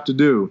lot you have to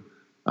do.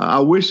 I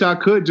wish I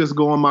could just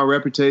go on my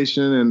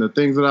reputation and the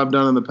things that I've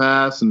done in the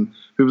past. And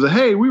people say,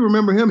 hey, we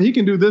remember him. He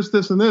can do this,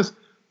 this, and this.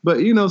 But,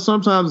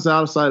 sometimes it's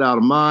out of sight, out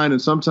of mind.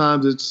 And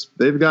sometimes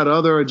they've got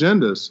other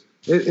agendas.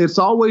 It's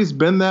always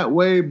been that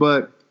way.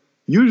 But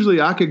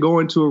usually I could go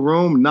into a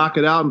room, knock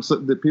it out,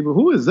 and the people,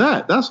 who is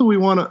that? That's what we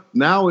want to.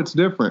 Now it's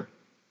different.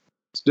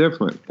 It's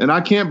different. And I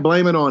can't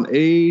blame it on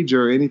age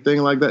or anything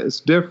like that. It's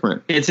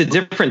different. It's a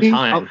different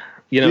time.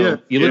 You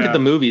look at the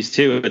movies,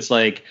 too. It's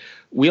like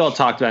we all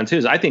talked about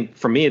it, too. I think,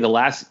 for me, the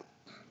last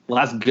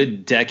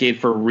good decade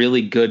for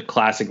really good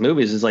classic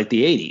movies is like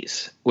the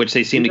 80s, which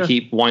they seem to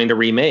keep wanting to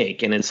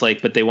remake. And it's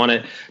like, but they want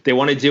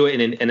to do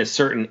it in a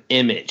certain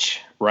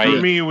image, right?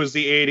 For me, it was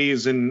the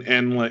 80s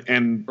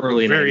and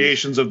early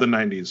variations 90s. Of the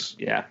 90s.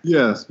 Yeah.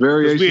 Yes,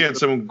 variations. We had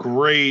some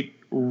great,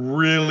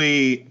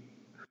 really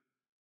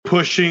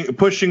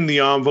pushing the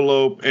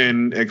envelope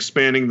and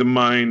expanding the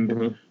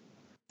mind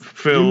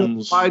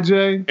films why,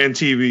 Jay? And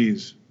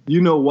TVs.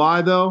 You know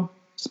why, though?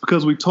 It's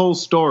because we told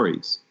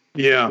stories.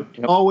 Yeah.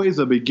 Always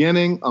a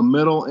beginning, a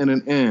middle, and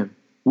an end.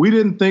 We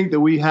didn't think that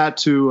we had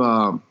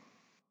to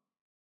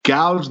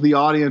gouge the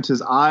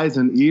audience's eyes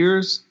and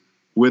ears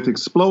with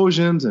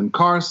explosions and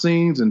car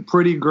scenes and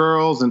pretty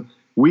girls. And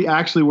we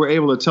actually were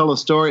able to tell a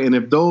story. And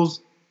if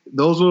those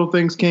little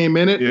things came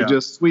in it, it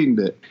just sweetened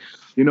it.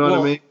 You know what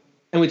I mean?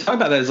 And we talk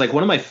about that as like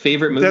one of my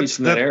favorite movies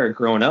from that era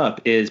growing up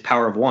is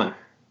Power of One.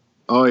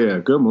 Oh, yeah.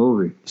 Good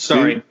movie.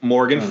 Starring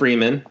Morgan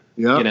Freeman.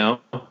 Yeah.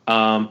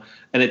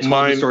 And it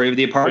told the story of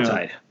the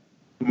apartheid. Yeah.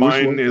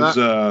 Mine is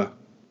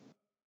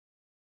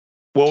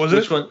what was it?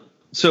 Which one?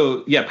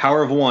 So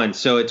Power of One.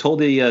 So it told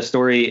the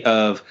story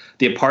of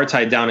the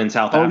apartheid down in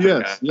South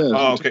Africa. Yes.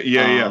 Oh, okay.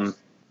 Yeah.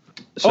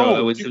 So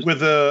it was with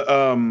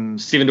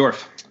Stephen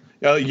Dorff.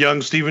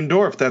 Young Stephen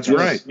Dorff. That's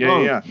right.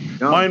 Yeah.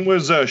 Mine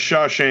was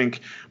Shawshank.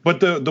 But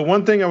the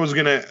one thing I was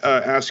gonna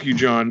ask you,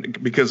 John,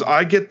 because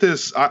I get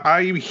this,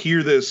 I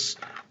hear this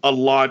a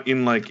lot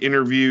in like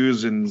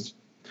interviews and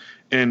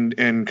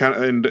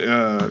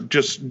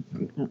just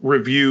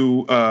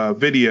review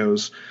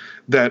videos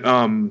that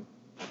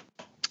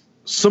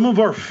some of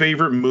our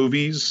favorite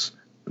movies,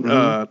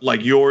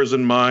 like yours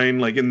and mine,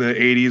 like in the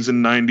 80s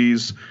and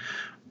 90s,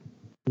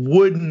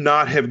 would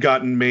not have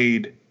gotten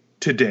made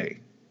today.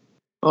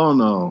 Oh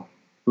no.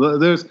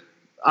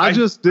 I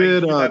just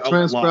did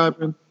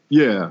transcribing.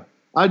 Yeah.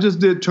 I just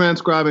did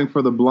transcribing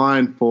for the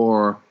blind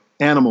for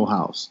Animal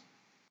House.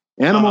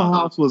 Animal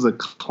House was a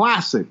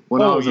classic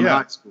when I was in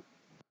high school.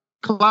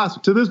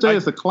 Classic. To this day,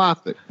 it's a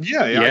classic.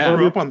 Yeah, I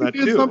grew up on that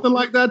too. Something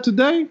like that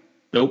today?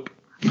 Nope.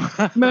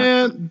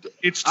 Man,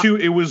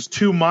 it was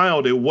too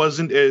mild. It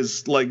wasn't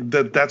as like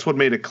that. That's what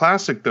made it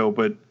classic, though.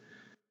 But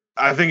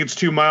I think it's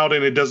too mild,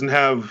 and it doesn't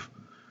have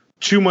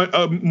too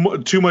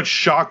much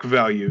shock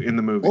value in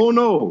the movie. Oh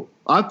no,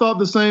 I thought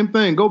the same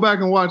thing. Go back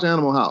and watch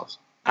Animal House.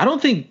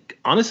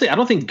 Honestly, I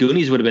don't think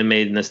Goonies would have been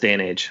made in this day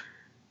and age.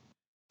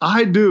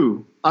 I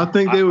do. I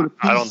think they would.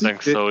 I don't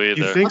think so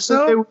either. You think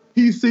so? They would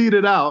PC'd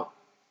it out.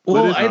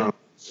 Well,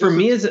 for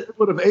me, it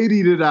would have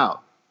 80'd it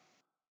out.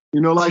 You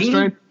know, like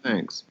Stranger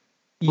Things.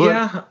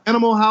 But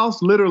Animal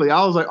House, literally,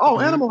 I was like, oh,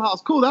 Animal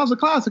House, cool. That was a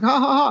classic. Ha,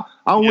 ha, ha.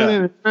 I went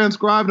in and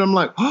transcribed, and I'm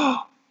like,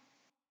 oh,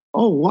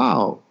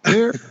 wow.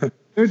 They're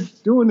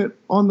doing it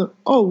on the,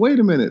 oh, wait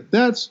a minute.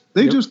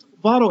 They just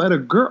bottle at a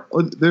girl.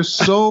 There's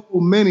so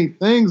many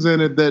things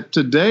in it that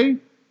today,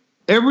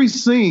 every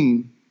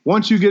scene,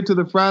 once you get to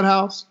the frat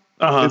house,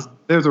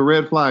 there's a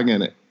red flag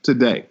in it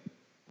today.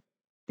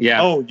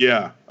 Yeah. Oh,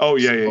 yeah.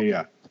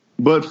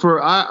 But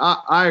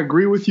I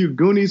agree with you.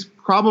 Goonies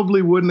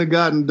probably wouldn't have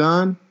gotten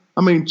done.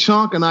 I mean,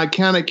 Chunk, an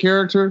iconic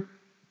character,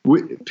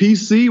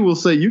 PC will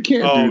say you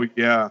can't do that.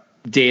 Yeah.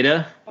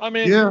 Data. I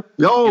mean,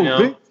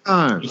 big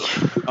time.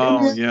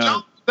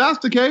 Yeah. That's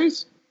the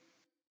case.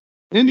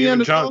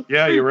 Indiana Jones.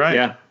 Yeah, you're right.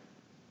 Yeah.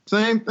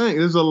 Same thing.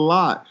 There's a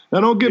lot.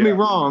 Now, don't get me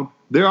wrong.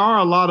 There are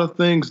a lot of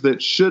things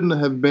that shouldn't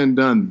have been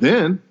done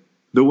then,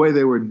 the way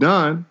they were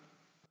done.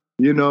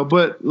 You know,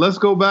 but let's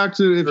go back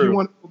to, if you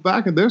want to go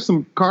back, and there's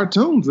some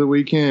cartoons that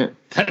we can't.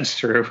 That's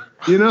true.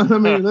 You know what I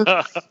mean?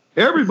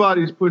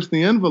 Everybody's pushed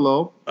the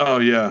envelope. Oh,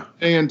 yeah.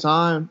 Day and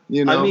time,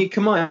 you know. I mean,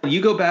 come on.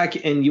 You go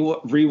back and you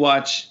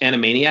rewatch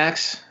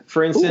Animaniacs,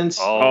 for instance.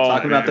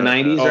 Talking about the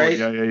 90s, right?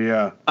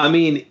 Yeah. I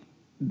mean,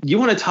 you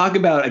want to talk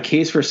about a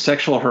case for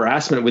sexual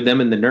harassment with them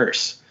and the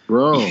nurse.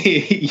 Bro.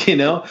 You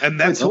know? And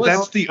that's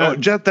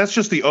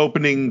just the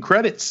opening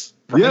credits.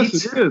 Right?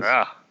 Yes, it is.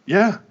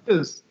 Yeah. It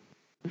is.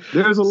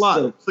 There's a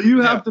lot. So you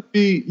have to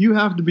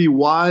be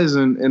wise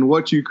in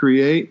what you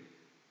create,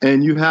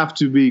 and you have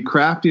to be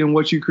crafty in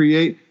what you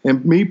create.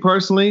 And me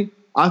personally,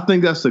 I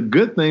think that's a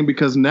good thing,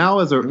 because now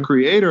as a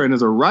creator and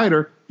as a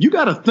writer, you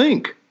got to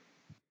think.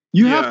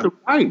 You have to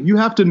write. You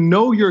have to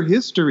know your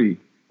history,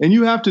 and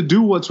you have to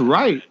do what's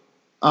right.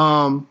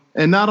 And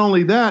not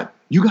only that,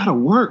 you got to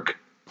work.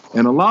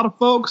 And a lot of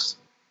folks,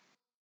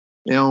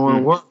 they don't want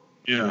to work.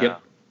 Yeah.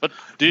 Yep. But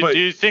do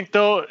you think,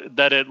 though,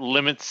 that it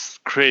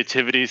limits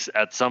creativities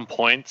at some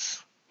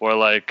points? Or,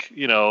 like,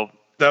 you know...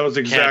 That was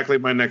exactly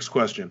my next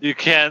question. You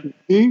can't...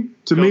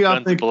 To me,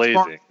 I think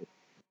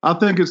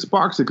it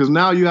sparks it, because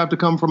now you have to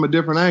come from a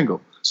different angle.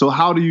 So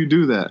how do you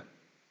do that?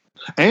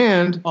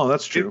 And... Oh,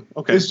 that's true.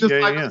 Okay. It's just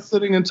like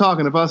sitting and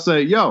talking. If I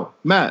say, yo,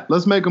 Matt,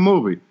 let's make a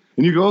movie.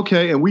 And you go,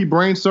 okay, and we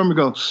brainstorm and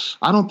go,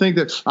 I don't think.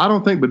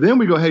 But then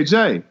we go, hey,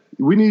 Jay,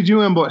 we need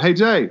you on board. Hey,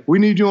 Jay, we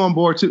need you on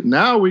board too.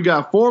 Now we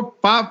got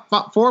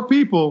four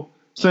people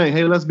saying,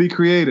 hey, let's be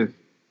creative.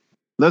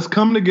 Let's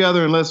come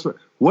together and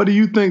what do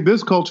you think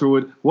this culture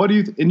would,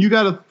 and you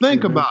got to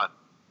think about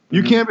it.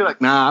 You can't be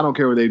like, nah, I don't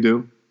care what they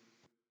do.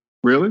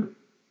 Really?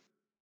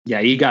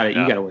 Yeah, you got it.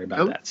 You got to worry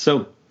about that.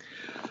 So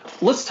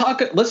let's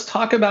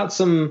talk about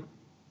some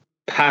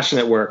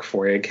passionate work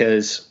for you,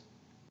 because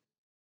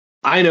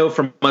I know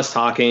from us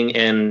talking,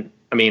 and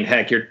I mean,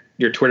 heck,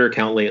 your Twitter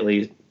account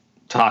lately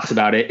talks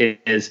about it,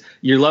 is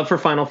your love for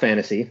Final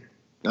Fantasy.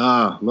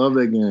 Love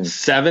that game.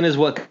 7 is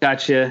what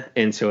got you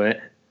into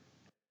it.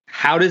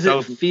 How does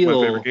it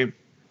feel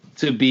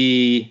to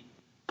be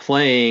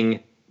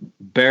playing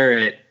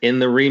Barret in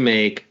the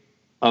remake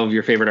of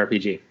your favorite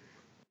RPG?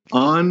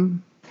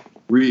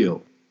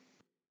 Unreal.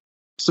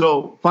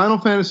 So Final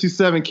Fantasy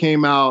 7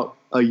 came out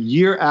a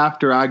year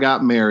after I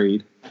got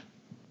married.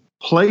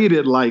 Played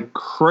it like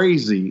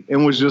crazy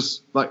and was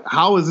just like,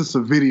 how is this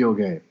a video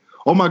game?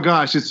 Oh my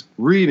gosh, it's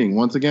reading.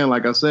 Once again,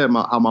 like I said,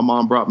 how my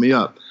mom brought me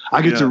up.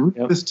 I get to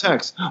read this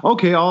text.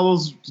 Okay,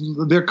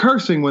 they're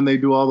cursing when they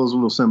do all those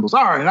little symbols.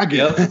 All right, I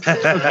get it.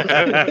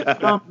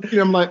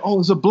 I'm like, oh,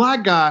 it's a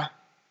black guy.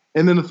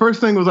 And then the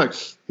first thing was like,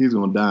 he's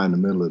going to die in the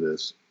middle of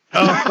this.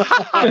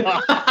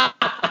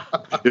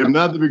 If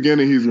not the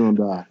beginning, he's going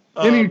to die.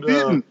 And he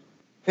didn't.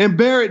 And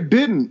Barret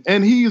didn't.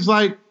 And he's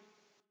like,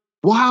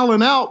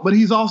 wilding out, but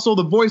he's also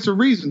the voice of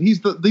reason. He's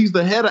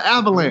the head of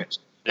Avalanche,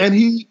 and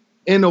he,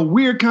 in a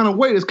weird kind of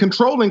way, is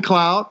controlling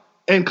Cloud.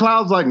 And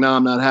Cloud's like, "No,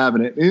 I'm not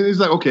having it." And he's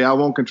like, "Okay, I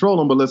won't control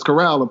him, but let's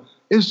corral him."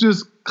 it's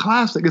just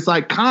classic. It's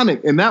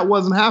iconic, and that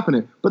wasn't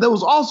happening. But that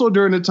was also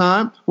during the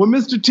time when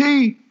Mr.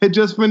 T had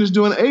just finished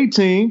doing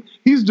 18.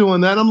 He's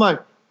doing that. I'm like,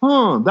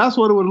 that's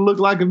what it would have looked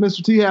like if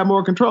Mr. T had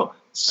more control.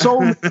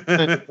 So,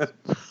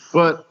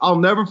 but I'll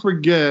never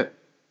forget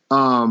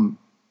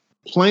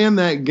playing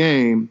that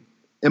game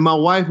and my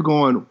wife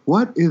going,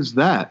 "What is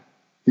that?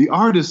 The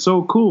art is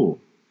so cool."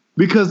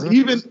 Because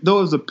even though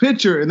it was a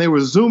picture and they were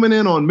zooming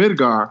in on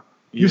Midgar,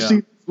 you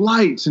see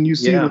lights and you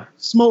see the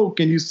smoke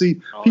and you see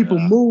people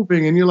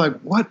moving and you're like,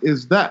 what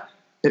is that?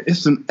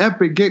 It's an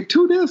epic game.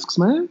 2 discs,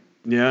 man.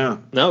 Yeah.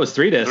 No, it's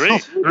 3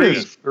 discs.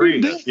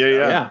 Three discs.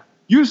 Yeah.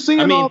 You're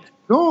seeing all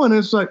going.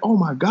 It's like, oh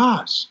my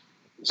gosh.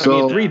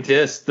 So 3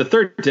 discs. The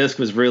 3rd disc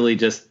was really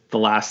just the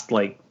last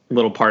like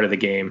little part of the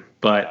game,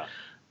 but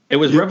it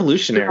was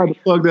revolutionary. You had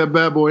to plug that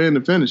bad boy in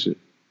to finish it.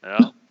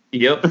 Yeah.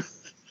 Yep.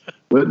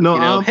 But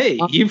no, hey,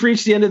 you've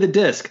reached the end of the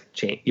disc.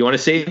 You want to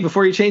save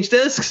before you change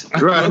discs?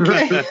 Right.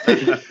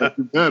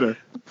 Better.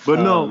 But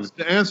no,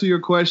 to answer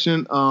your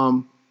question,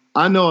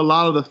 I know a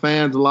lot of the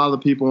fans, a lot of the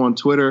people on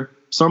Twitter,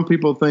 some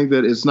people think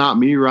that it's not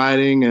me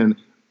writing, and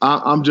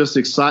I'm just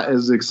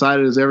as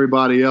excited as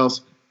everybody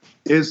else.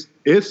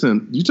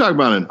 You talk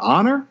about an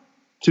honor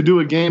to do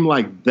a game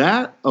like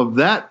that, of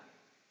that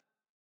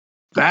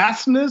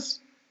vastness,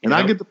 and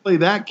I get to play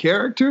that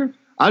character.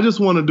 I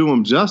just want to do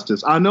him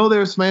justice. I know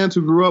there's fans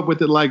who grew up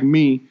with it like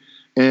me,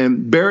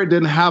 and Barrett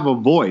didn't have a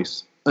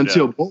voice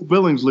until Bo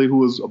Billingsley, who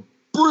was a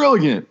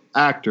brilliant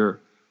actor,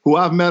 who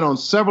I've met on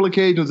several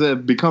occasions that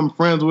have become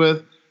friends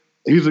with.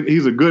 He's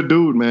a good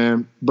dude,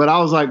 man. But I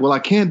was like, well, I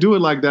can't do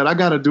it like that. I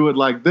got to do it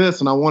like this,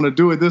 and I want to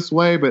do it this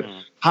way, but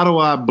how do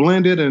I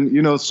blend it?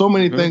 And, so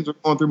many things are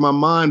going through my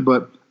mind,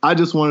 but I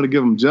just wanted to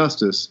give them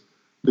justice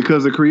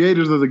because the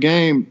creators of the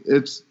game,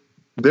 it's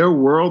their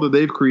world that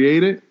they've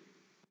created.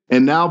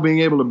 And now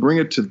being able to bring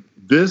it to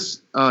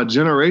this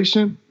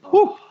generation.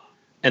 Whew.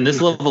 And this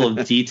level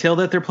of detail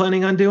that they're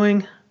planning on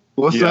doing.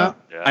 What's that?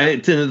 Yeah.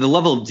 The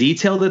level of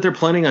detail that they're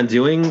planning on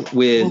doing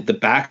with the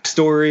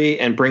backstory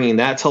and bringing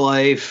that to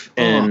life.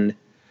 And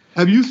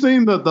have you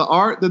seen the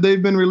art that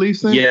they've been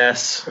releasing?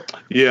 Yes.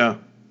 Yeah.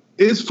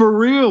 It's for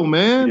real,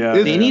 man. Yeah.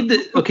 They need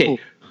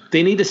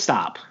to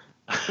stop.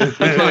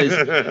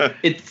 Because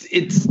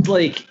it's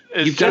like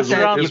you've got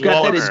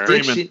that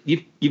addiction.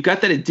 You've got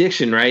that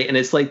addiction, right? And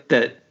it's like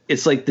that.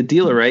 It's like the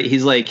dealer, right?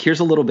 He's like, here's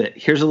a little bit,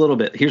 here's a little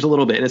bit, here's a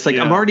little bit, and it's like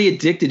I'm already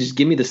addicted. Just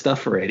give me the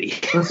stuff already.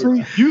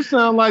 You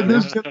sound like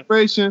this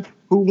generation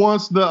who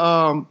wants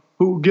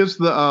who gives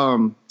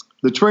the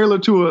trailer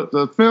to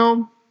the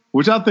film,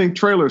 which I think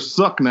trailers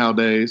suck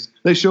nowadays.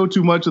 They show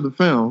too much of the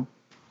film,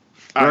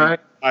 right?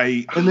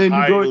 I and then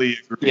you go to the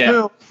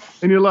film,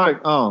 and you're like,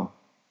 oh,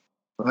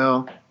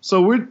 well.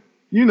 So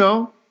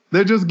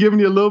they're just giving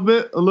you a little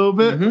bit.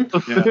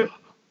 Mm-hmm.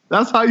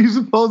 That's how you're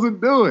supposed to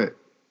do it.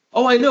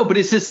 Oh, I know, but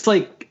it's just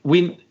like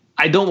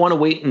I don't want to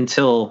wait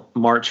until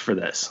March for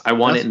this. I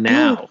want it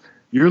now. Good.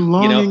 You're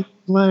longing.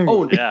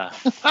 Oh yeah.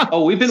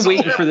 Oh, we've been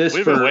waiting for this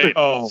we've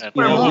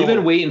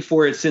been waiting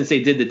for it since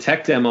they did the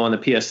tech demo on the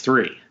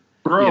PS3.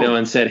 Bro,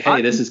 and said,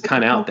 hey, this is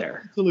kind of out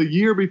there. Until a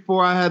year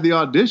before I had the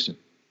audition.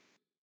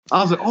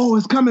 I was like, oh,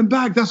 it's coming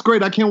back. That's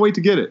great. I can't wait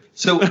to get it.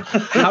 So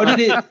how did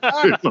it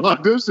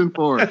audition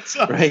for it?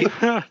 Right.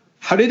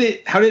 How did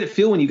it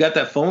feel when you got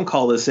that phone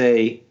call to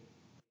say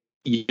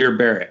you're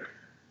Barrett?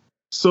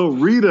 So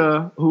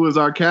Rita, who is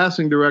our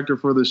casting director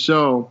for the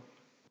show,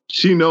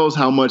 she knows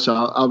how much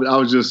I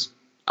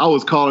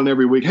was calling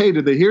every week. Hey,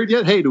 did they hear it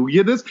yet? Hey, do we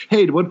get this?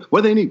 Hey, what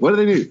do they need? What do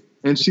they need?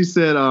 And she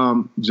said,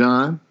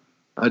 John,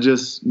 I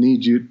just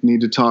need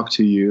to talk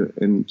to you.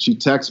 And she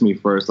texted me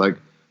first, like,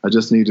 I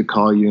just need to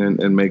call you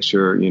and make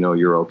sure,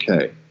 you're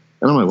okay.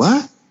 And I'm like,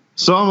 what?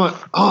 So I'm like,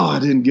 oh, I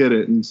didn't get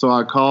it. And so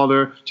I called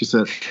her. She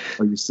said,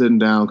 are you sitting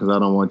down? Because I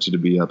don't want you to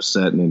be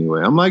upset in any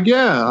way. I'm like,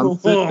 yeah. I'm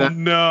sitting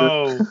down.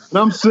 No. And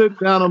I'm sitting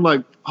down. I'm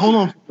like, hold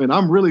on for a minute.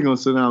 I'm really going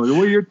to sit down. The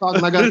way you're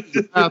talking, I got to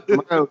the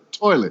bathroom. I got to the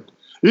toilet.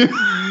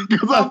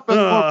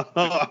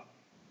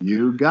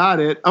 You got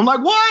it. I'm like,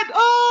 what?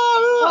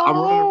 Oh. I'm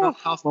running around the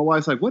house. My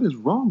wife's like, what is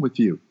wrong with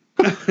you?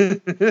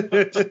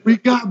 We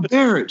got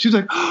Barrett. She's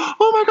like,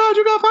 oh my God,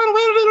 you got Final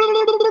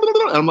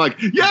Fantasy. I'm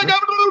like, yeah, I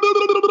got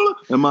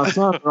it. And my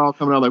sons are all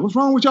coming out like, what's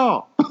wrong with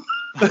y'all?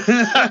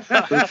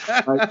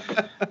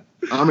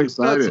 I'm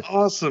excited. That's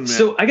awesome, man.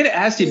 So I got to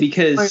ask you,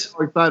 because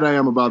how excited I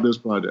am about this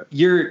project.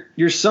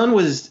 Your son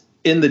was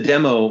in the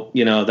demo,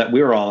 that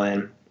we were all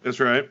in. That's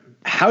right.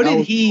 How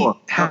did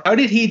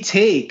he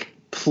take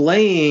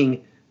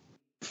playing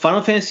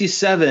Final Fantasy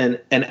VII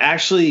and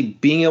actually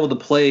being able to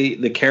play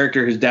the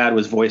character his dad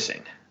was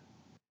voicing?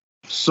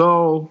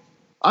 So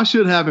I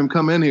should have him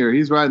come in here.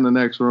 He's right in the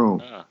next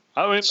room.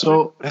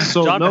 So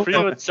John, for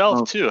you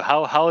itself too.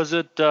 How is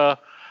it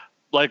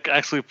like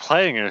actually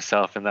playing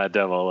yourself in that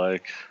demo?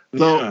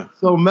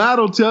 So Matt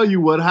will tell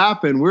you what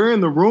happened. We're in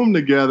the room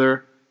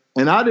together,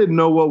 and I didn't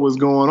know what was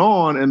going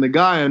on. And the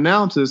guy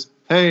announces,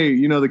 "Hey,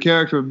 the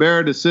character of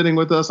Barrett is sitting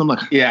with us." I'm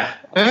like, "Yeah."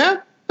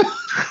 And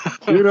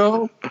You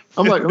know,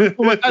 I'm like,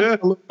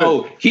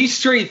 oh, he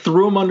straight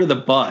threw him under the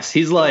bus.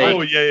 He's like,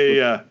 oh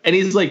yeah, and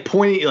he's like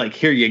pointing, like,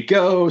 here you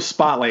go,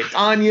 spotlight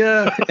on you,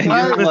 and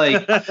you're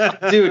like,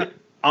 dude,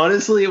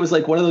 honestly, it was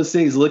like one of those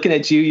things. Looking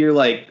at you, you're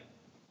like,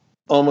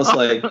 almost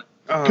like,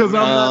 because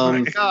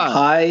I'm not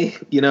hi,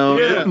 you know,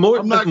 yeah, more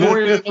I'm not more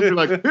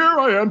like, here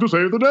I am to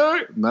save the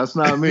day. That's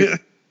not me.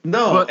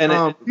 No, but,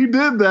 and he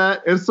did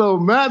that, and so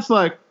Matt's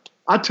like,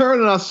 I turn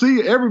and I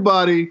see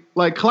everybody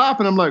like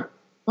clapping. I'm like,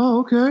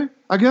 oh, okay,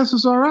 I guess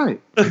it's all right.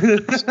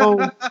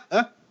 So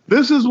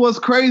this is what's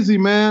crazy,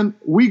 man.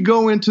 We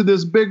go into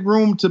this big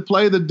room to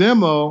play the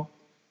demo,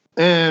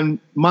 and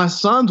my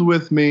son's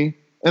with me,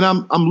 and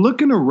I'm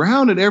looking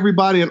around at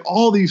everybody and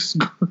all these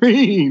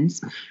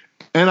screens,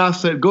 and I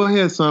said, go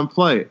ahead, son,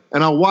 play.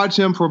 And I watch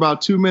him for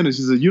about 2 minutes.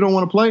 He said, you don't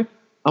want to play?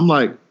 I'm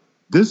like,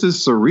 this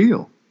is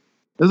surreal.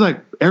 It's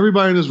like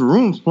everybody in this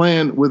room's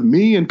playing with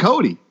me and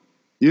Cody.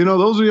 You know,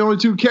 those are the only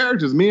two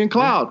characters, me and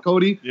Cloud.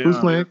 Cody, who's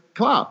playing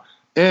Cloud.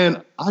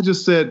 And I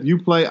just said,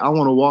 you play, I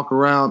want to walk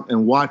around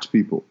and watch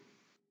people.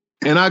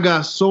 And I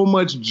got so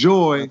much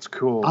joy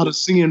out of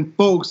seeing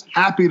folks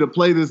happy to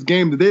play this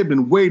game that they've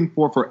been waiting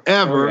for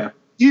forever. Oh, yeah.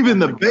 Even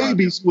the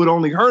babies who had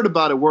only heard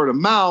about it word of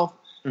mouth.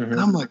 Mm-hmm.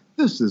 And I'm like,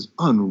 this is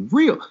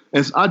unreal.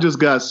 And so I just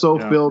got so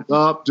filled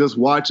up just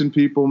watching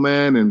people,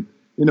 man. And,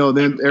 you know,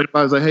 then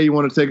everybody's like, hey, you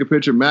want to take a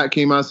picture? Matt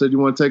came out and said, you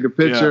want to take a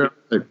picture?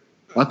 Yeah. Like,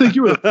 I think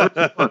you were the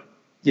first one.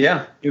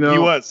 Yeah, you know, he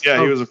was.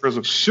 Yeah, he was the first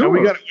one. Sure, and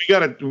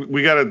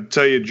we gotta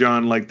tell you,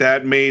 John. Like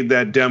that made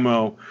that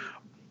demo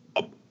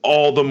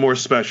all the more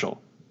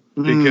special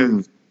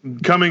because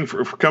coming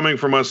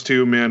from us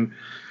too, man.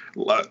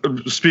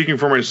 Speaking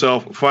for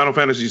myself, Final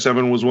Fantasy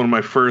VII was one of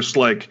my first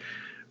like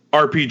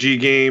RPG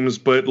games,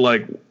 but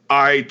like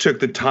I took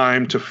the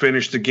time to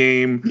finish the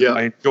game. Yeah,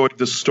 I enjoyed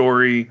the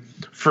story.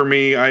 For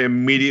me, I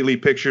immediately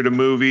pictured a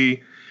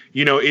movie.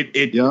 You know,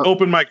 it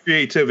opened my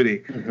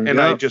creativity,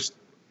 and I just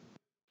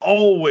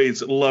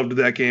always loved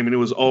that game, and it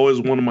was always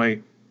one of my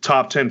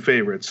top 10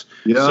 favorites.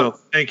 Yeah. So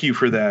thank you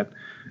for that.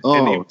 Oh,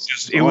 and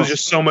it was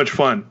just so much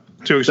fun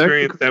to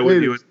experience that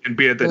with you and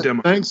be at that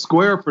demo. Thanks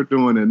Square for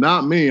doing it,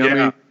 not me. Yeah. I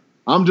mean,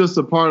 I'm just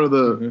a part of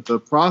the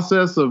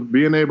process of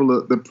being able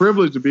to, the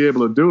privilege to be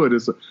able to do it.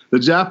 It's the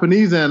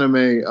Japanese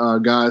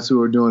anime guys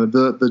who are doing it,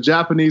 the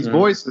Japanese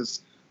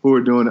voices who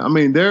are doing it. I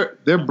mean,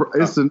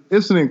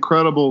 it's an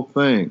incredible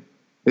thing.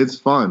 It's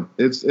fun.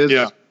 It's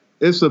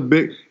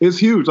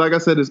huge. Like I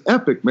said, it's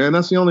epic, man.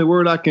 That's the only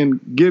word I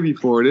can give you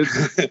for it.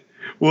 It's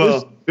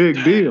it's a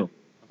big deal.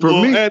 For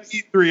me, at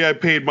E3, I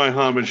paid my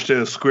homage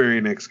to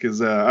Square Enix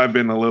because I've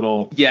been a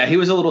little. Yeah, he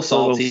was a little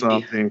salty.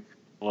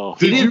 Well,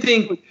 he didn't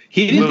think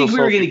we were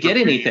going to get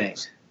anything.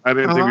 I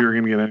didn't think we were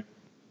going to get anything.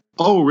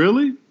 Oh,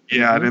 really?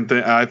 Yeah, I didn't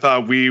think. I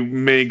thought we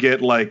may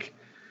get like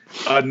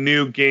a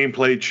new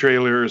gameplay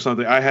trailer or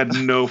something. I had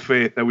no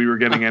faith that we were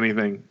getting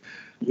anything.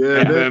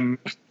 Yeah,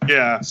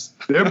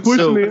 they're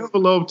pushing the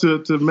envelope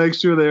to make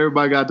sure that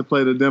everybody got to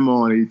play the demo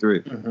on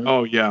E3. Mm-hmm.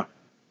 Oh yeah.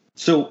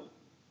 So,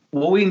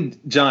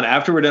 John,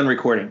 after we're done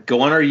recording,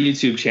 go on our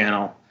YouTube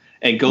channel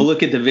and go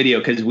look at the video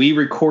because we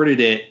recorded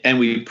it and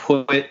we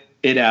put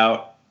it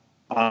out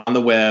on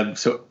the web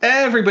so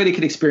everybody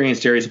could experience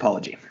Jerry's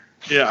apology.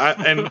 Yeah,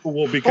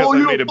 because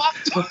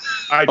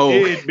I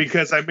did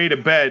because I made a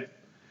bet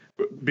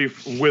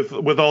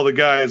with all the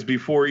guys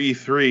before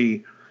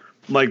E3.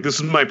 Like, this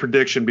is my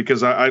prediction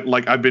because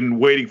I've been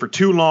waiting for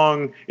too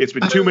long. It's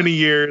been too many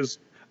years.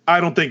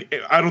 I don't think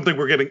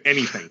we're getting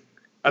anything.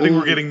 I think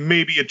we're getting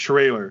maybe a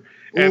trailer.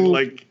 And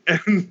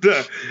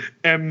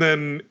and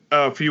then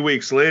a few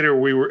weeks later,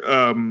 we were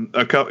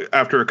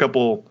after a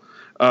couple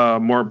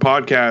more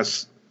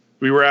podcasts,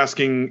 we were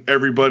asking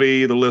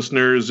everybody, the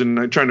listeners,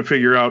 and trying to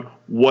figure out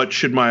what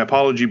should my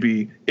apology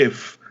be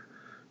if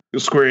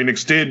Square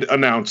Enix did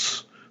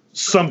announce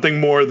something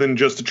more than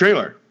just a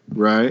trailer.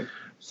 Right.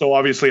 So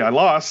obviously I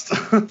lost.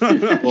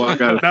 Well, I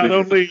gotta not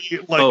only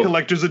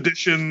collector's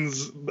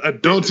editions.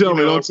 Don't tell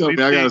me. I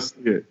gotta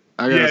see it.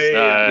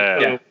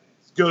 Yeah.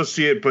 Go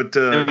see it. But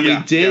we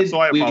did. So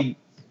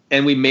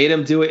we made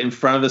him do it in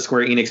front of the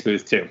Square Enix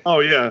booth too.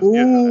 Oh yeah.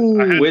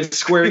 With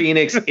Square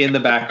Enix in the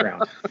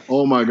background.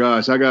 Oh my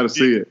gosh, I gotta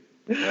see it.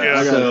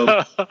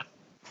 Yeah.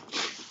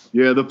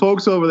 Yeah, the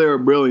folks over there are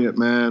brilliant,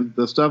 man.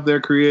 The stuff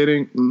they're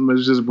creating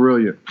is just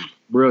brilliant.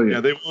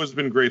 Yeah, they've always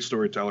been great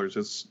storytellers.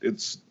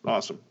 It's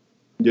awesome.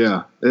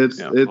 Yeah,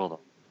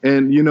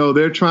 and you know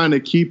they're trying to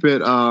keep it.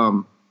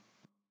 They're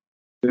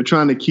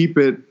trying to keep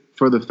it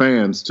for the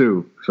fans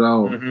too.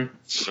 So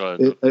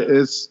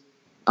it's.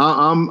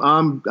 I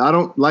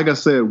don't like I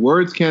said.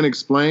 Words can't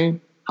explain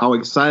how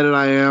excited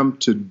I am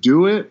to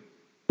do it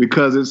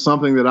because it's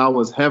something that I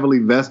was heavily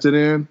vested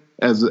in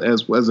as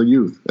a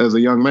youth, as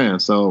a young man.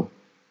 So,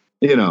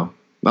 you know,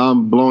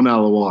 I'm blown out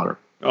of the water.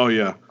 Oh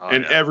yeah,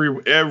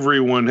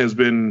 everyone has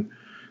been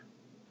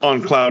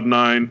on Cloud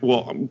 9.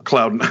 Well,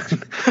 Cloud 9.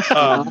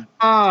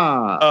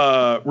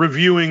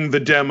 Reviewing the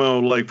demo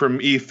like from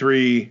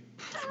E3,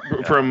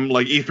 from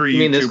like E3. You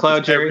mean this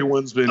Cloud, Jerry?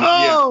 Everyone's been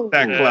that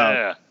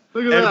Cloud.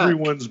 Look at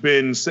everyone's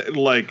been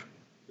like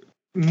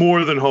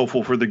more than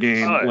hopeful for the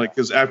game. Oh, yeah. Like,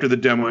 because after the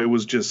demo, it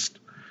was just,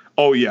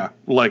 oh yeah,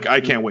 like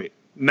I can't wait.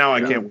 Now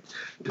I can't wait.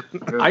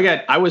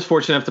 I was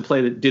fortunate enough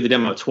to do the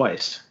demo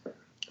twice.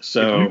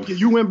 So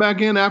you went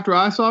back in after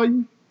I saw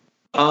you?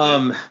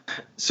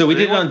 So we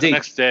did it on the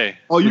next day.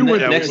 Oh, you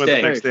went the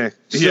next day.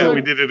 Yeah,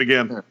 we did it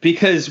again.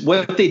 Because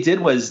what they did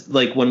was,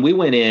 like, when we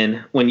went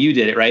in, when you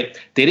did it, right,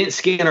 they didn't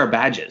scan our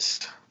badges.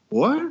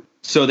 What?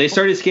 So they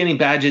started scanning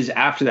badges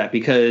after that,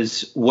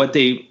 because what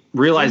they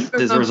realized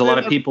is there was a lot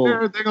of people.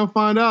 They're going to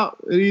find out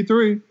at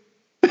E3.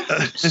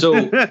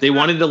 So they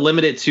wanted to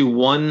limit it to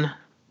one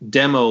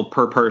demo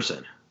per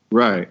person.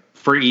 Right.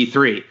 For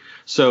E3.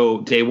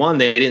 So day one,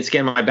 they didn't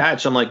scan my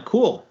badge. So I'm like,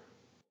 cool.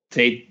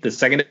 The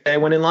second day I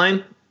went in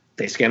line,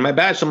 they scanned my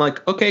badge. So I'm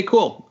like, okay,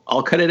 cool.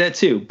 I'll cut it at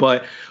 2.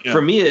 But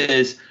for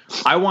me,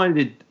 I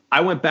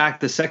went back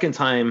the second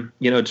time,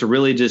 to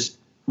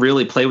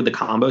really play with the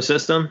combo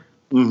system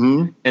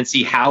and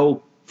see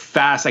how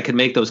fast I could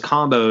make those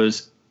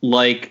combos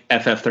like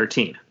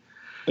FF13.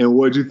 And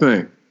what'd you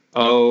think?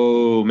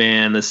 Oh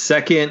man, the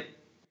second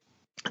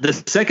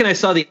I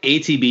saw the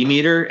ATB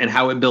meter and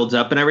how it builds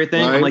up and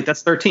everything, I'm like,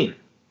 that's 13.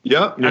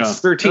 Yep.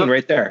 That's 13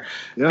 right there.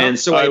 Yep. And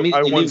so I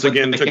once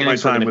again took my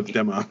time with the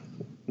demo.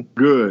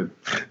 Good.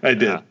 I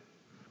did.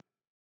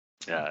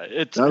 Yeah,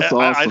 it's that's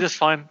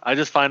awesome. I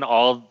just find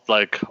all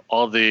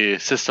the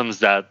systems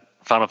that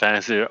Final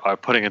Fantasy are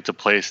putting into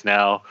place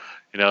now,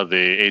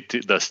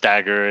 the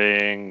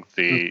staggering,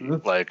 the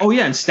and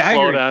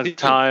staggering slowdown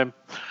time.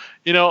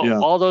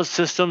 All those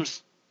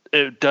systems,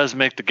 it does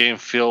make the game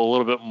feel a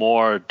little bit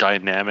more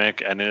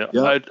dynamic, and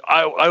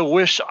I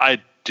wish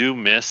I do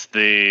miss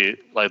the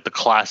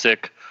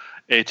classic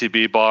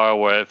ATB bar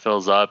where it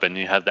fills up and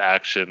you have the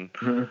action,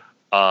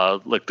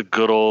 like the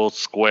good old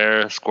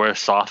square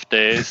soft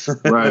days.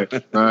 Right.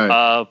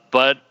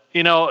 But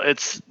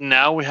it's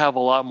now we have a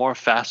lot more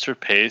faster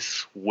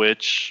pace,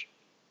 which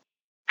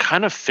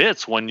kind of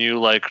fits when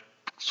you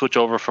switch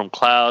over from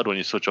Cloud, when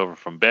you switch over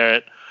from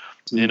Barret.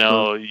 You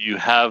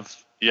have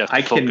to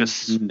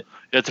focus.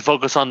 You have to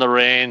focus on the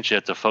range. You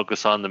have to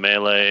focus on the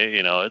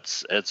melee.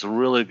 It's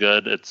really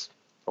good. It's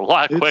a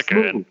lot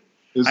quicker. And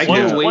I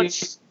can't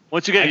wait.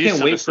 Once you get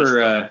used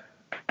to it,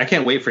 I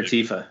can't wait for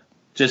Tifa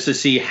just to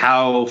see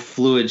how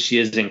fluid she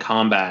is in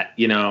combat.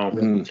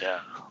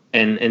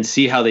 And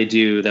see how they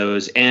do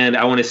those. And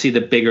I want to see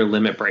the bigger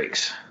limit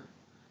breaks.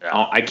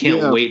 Yeah. I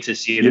can't wait to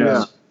see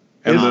those.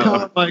 And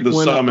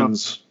the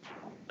summons.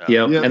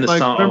 And the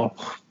summons.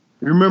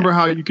 Remember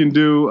how you can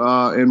do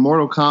in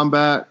Mortal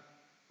Kombat,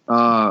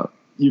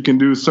 you can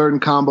do certain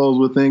combos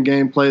within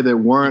gameplay that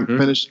weren't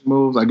finishing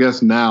moves? I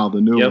guess now the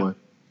new one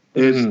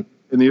is, and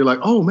you're like,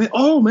 oh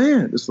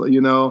man. It's like,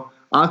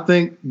 I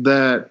think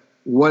that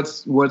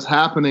what's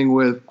happening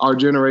with our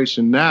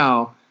generation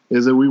now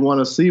is that we want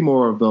to see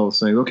more of those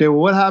things. Okay, well,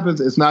 what happens?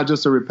 It's not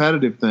just a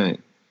repetitive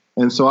thing.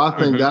 And so I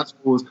think that's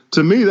what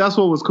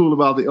was cool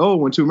about the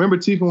old one too. Remember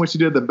Tifa when she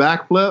did the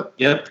backflip?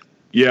 Yep.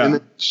 Yeah. And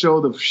then show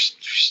the,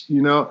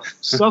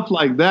 stuff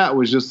like that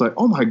was just like,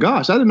 oh my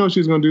gosh, I didn't know she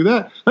was going to do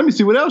that. Let me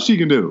see what else she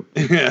can do.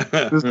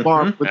 This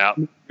bar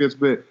gets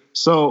big.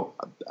 So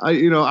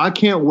I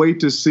can't wait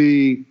to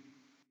see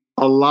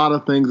a lot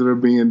of things that are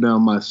being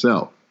done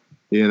myself,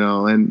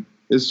 and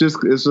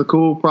it's a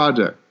cool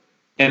project.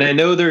 And I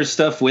know there's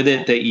stuff with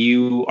it that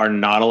you are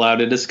not allowed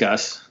to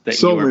discuss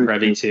that you are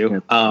privy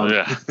to.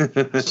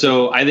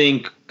 So I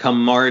think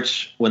come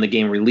March when the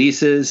game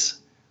releases,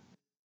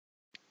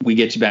 we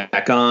get you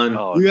back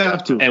on. We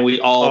have to. And we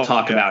all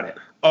talk about it.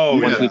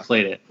 Once we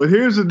played it. But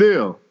here's the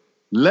deal.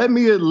 Let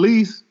me at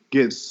least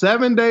get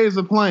 7 days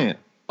of playing.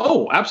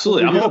 Oh,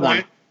 absolutely. I'm going to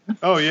want.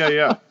 Oh,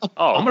 yeah.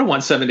 I'm going to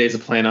want 7 days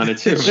of playing on it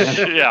too.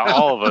 Yeah,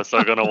 all of us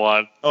are going to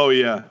want. Oh,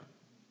 yeah.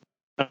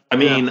 I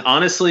mean,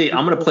 honestly,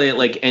 I'm going to play it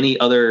like any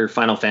other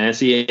Final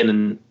Fantasy.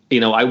 And,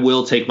 I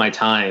will take my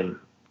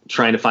time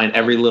trying to find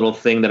every little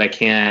thing that I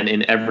can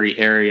in every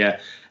area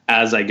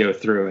as I go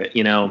through it,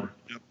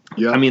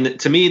 Yeah. I mean,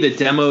 to me, the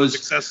demos,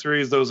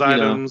 accessories, those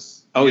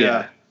items. Oh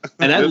yeah.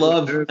 And I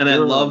love the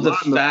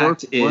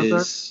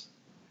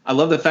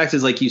fact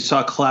is like you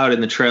saw Cloud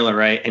in the trailer,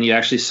 right? And you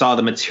actually saw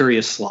the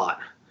materia slot.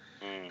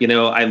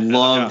 I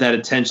love that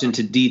attention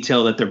to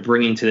detail that they're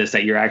bringing to this,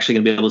 that you're actually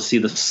going to be able to see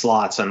the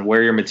slots on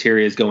where your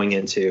materia is going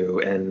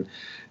into and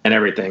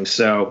everything.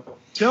 So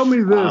tell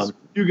me this,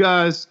 you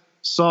guys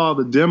saw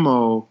the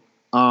demo.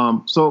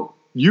 So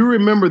you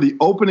remember the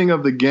opening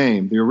of the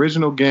game, the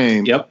original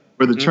game. Yep.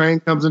 Where the train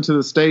comes into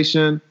the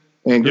station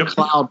and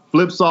Cloud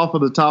flips off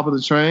of the top of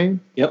the train.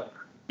 Yep.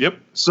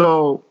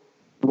 So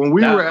when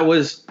we that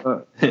was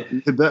a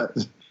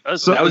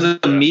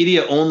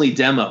media only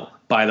demo,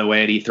 by the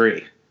way, at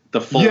E3. The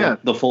full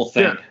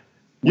thing. Yeah.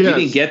 We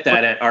didn't get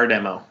that at our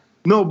demo.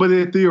 No, but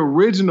at the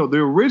original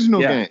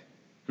game.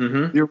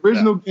 The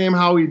original game,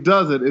 how he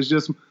does it is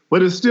just,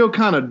 but it's still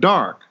kind of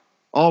dark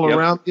all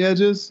around the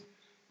edges.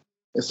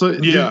 So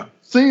you've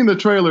seen the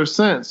trailer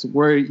since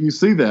where you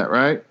see that,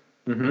 right?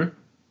 Mm-hmm.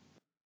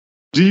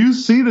 Do you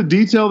see the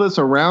detail that's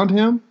around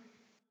him?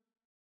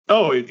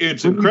 Oh,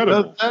 it's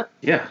incredible.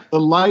 Yeah. The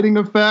lighting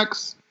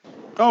effects.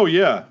 Oh,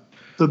 yeah.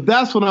 So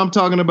that's what I'm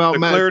talking about, the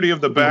Matt. clarity of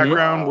the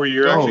background where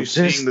you're actually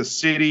seeing the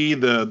city,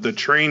 the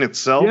train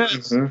itself.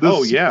 Yes.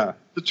 Yeah.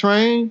 The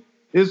train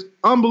is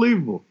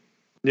unbelievable.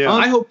 Yeah.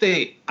 I hope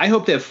they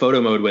have photo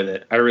mode with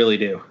it. I really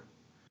do.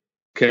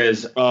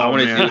 Because I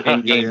want to do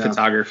in-game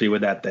photography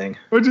with that thing.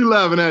 What you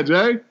laughing at,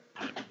 Jay?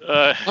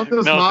 No,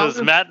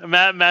 because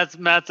Matt's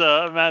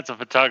a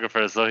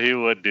photographer, so he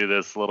would do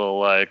this little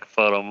like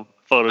photo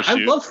shoot. I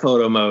love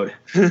photo mode.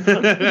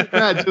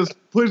 Matt just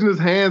pushing his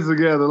hands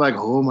together like,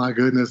 oh my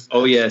goodness.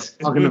 Oh yes.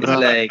 Talking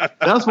about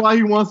that's why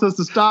he wants us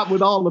to stop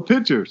with all the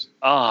pictures.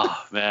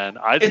 Oh man,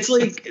 it's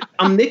like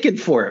I'm nicking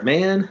for it,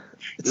 man.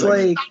 It's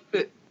like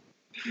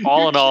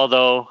all in all,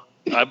 though,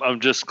 I'm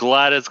just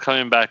glad it's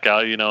coming back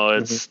out. You know,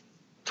 it's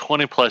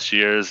 20 plus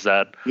years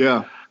that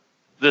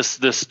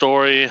this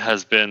story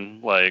has been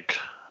like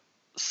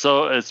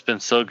it's been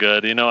so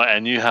good, you know,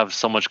 and you have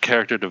so much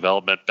character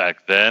development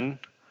back then.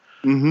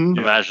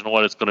 Imagine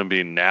what it's going to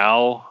be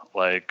now.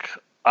 Like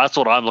that's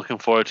what I'm looking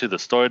forward to, the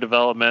story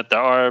development. There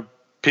are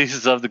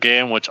pieces of the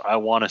game which I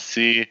want to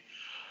see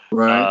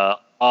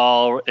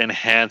all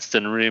enhanced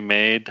and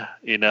remade,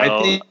 you know.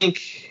 I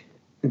think,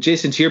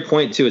 Jason, to your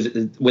point too,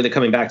 is with it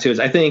coming back to, is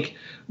I think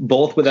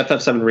both with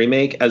FF7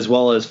 Remake as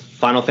well as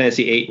Final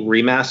Fantasy VIII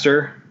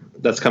Remaster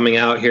that's coming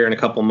out here in a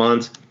couple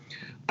months,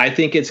 I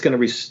think it's going to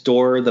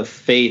restore the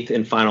faith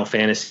in Final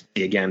Fantasy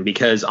again,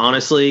 because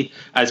honestly,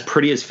 as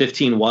pretty as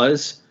 15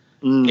 was,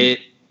 it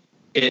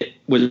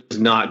was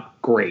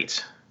not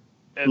great.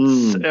 It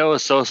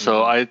was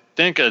so. I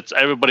think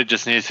everybody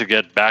just needs to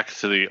get back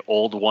to the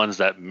old ones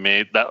that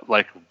made that,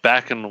 like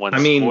back in when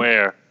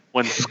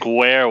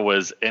Square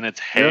was in its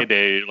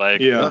heyday.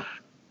 But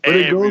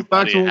it goes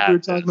back to what we were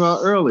talking about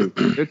earlier.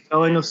 They're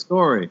telling a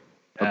story,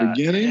 a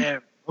beginning,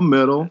 a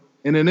middle,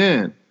 and an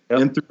end.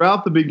 And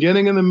throughout the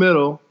beginning and the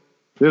middle,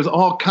 there's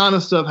all kind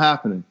of stuff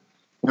happening.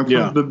 And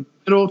from the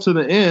middle to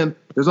the end,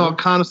 there's all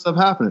kind of stuff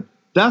happening.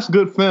 That's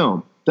good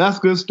film. That's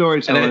good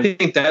storytelling. And I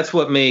think that's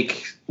what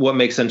makes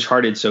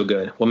Uncharted so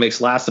good. What makes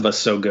Last of Us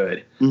so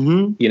good.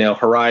 You know,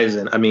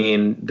 Horizon. I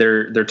mean,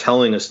 they're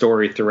telling a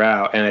story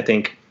throughout, and I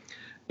think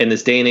in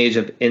this day and age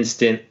of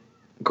instant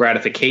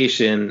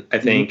gratification, I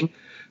think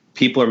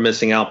people are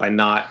missing out by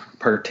not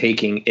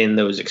partaking in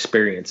those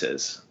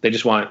experiences. They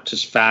just want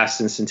fast,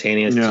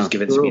 instantaneous. Just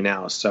give it to me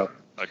now. So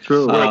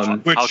true.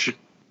 Which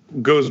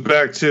goes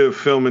back to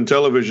film and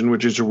television,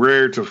 which is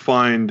rare to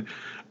find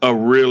a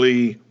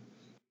really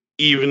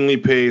evenly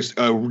paced,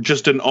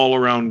 just an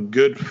all-around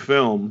good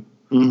film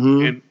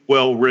and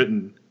well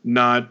written,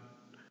 not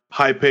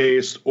high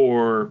paced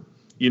or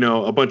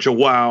a bunch of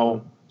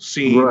wow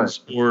scenes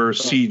or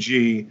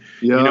CG.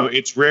 You know,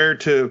 it's rare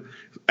to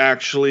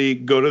actually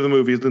go to the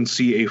movies and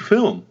see a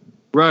film.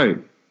 Right.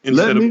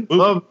 Let me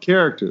love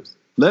characters.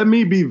 Let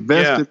me be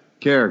vested in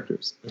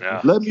characters.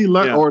 Let me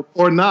learn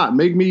or not.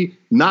 Make me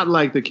not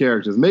like the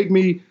characters. Make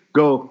me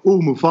go,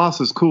 ooh,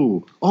 Mufasa's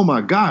cool. Oh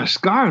my gosh,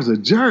 Scar's a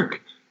jerk.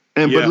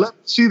 But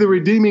let's see the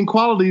redeeming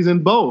qualities in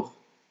both.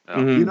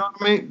 You know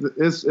what I mean?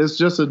 It's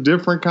just a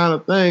different kind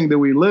of thing that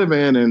we live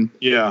in, and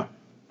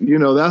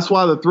that's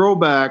why the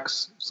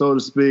throwbacks, so to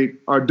speak,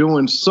 are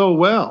doing so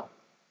well,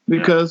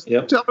 because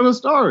they're telling a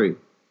story.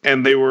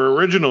 And they were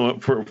original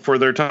for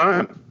their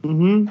time.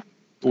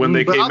 When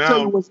they came out. I'll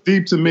tell you what's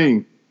deep to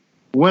me.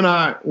 When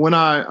I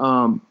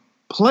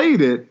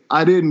played it,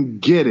 I didn't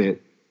get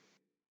it.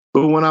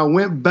 But when I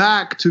went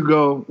back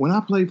to when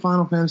I played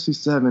Final Fantasy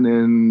VII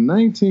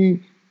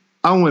in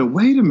I went,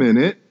 wait a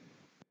minute.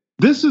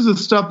 This is the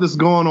stuff that's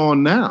going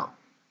on now.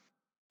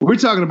 We're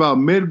talking about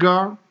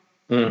Midgar.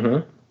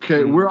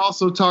 Okay, we're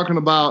also talking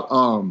about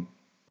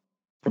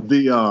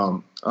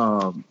the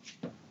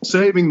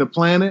saving the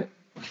planet.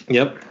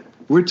 Yep.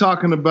 We're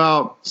talking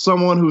about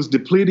someone who's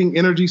depleting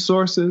energy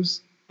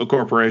sources. A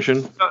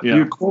corporation.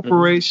 Your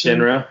corporation.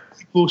 Shinra.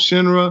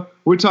 Shinra.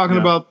 We're talking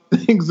about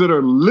things that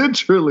are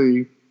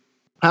literally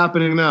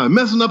happening now.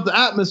 Messing up the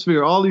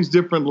atmosphere. All these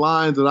different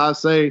lines that I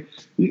say.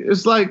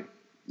 It's like,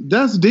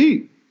 that's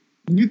deep.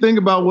 You think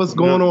about what's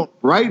going on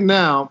right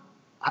now.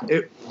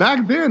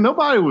 Back then,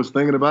 nobody was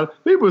thinking about it.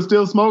 People were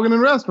still smoking in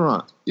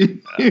restaurants. You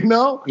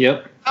know?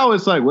 Yep. Now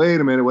it's like, wait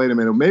a minute.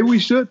 Maybe we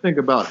should think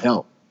about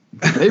health.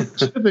 Maybe we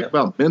should think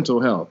about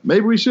mental health.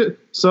 Maybe we should.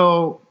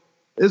 So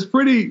it's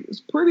pretty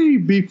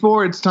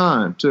before its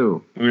time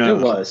too. It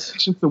was.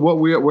 To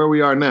where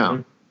we are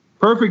now.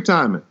 Perfect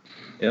timing.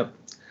 Yep.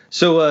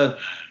 So,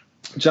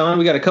 John,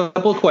 we got a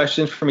couple of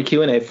questions from a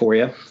Q&A for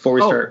you before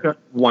we start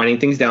winding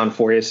things down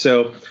for you.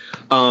 So,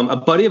 a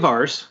buddy of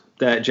ours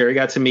that Jerry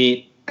got to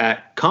meet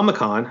at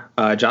Comic-Con,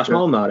 Josh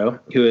Maldonado,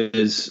 who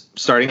is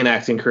starting an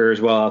acting career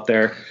as well out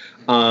there,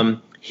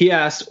 he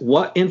asked,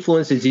 what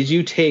influences did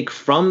you take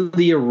from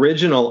the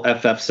original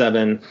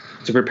FF7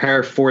 to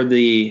prepare for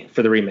the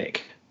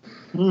remake?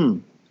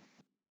 The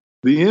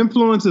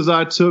influences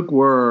I took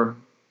were,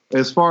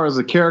 as far as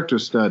a character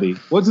study.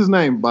 What's his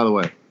name, by the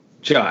way?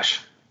 Josh.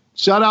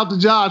 Shout out to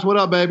Josh. What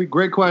up, baby?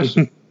 Great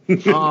question.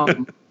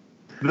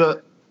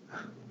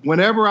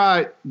 Whenever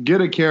I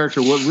get a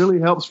character, what really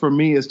helps for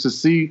me is to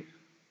see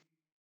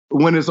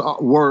when it's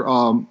BO.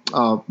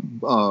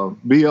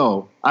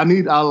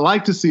 I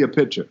like to see a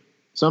picture.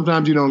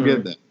 Sometimes you don't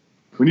get that.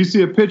 When you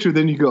see a picture,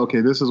 then you go, okay,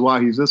 this is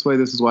why he's this way.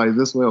 This is why he's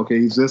this way. Okay,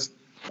 he's this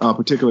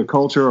particular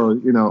culture,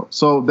 or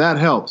so that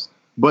helps.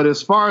 But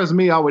as far as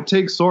me, I would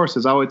take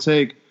sources. I would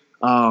take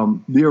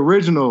the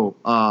original.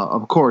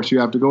 Of course, you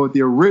have to go with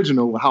the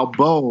original. How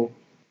Bo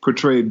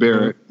portrayed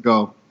Barrett.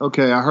 Go,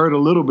 okay, I heard a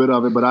little bit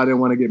of it, but I didn't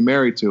want to get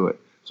married to it.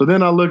 So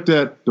then I looked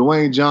at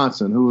Dwayne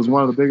Johnson, who was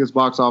one of the biggest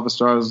box office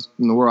stars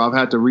in the world. I've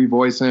had to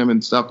revoice him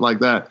and stuff like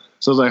that.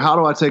 So I was like, how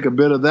do I take a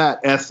bit of that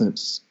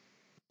essence?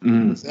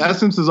 The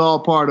essence is all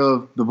part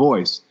of the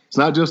voice. It's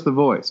not just the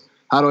voice.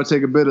 How do I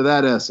take a bit of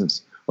that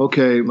essence?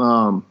 Okay,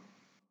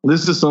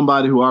 this is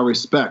somebody who I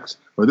respect,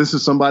 or this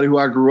is somebody who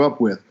I grew up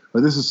with,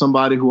 or this is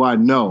somebody who I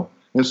know.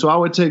 And so I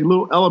would take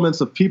little elements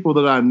of people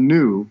that I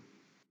knew,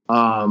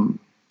 and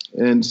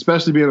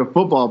especially being a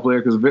football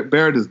player, because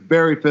Barrett is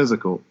very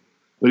physical,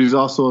 but he's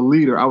also a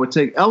leader. I would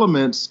take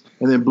elements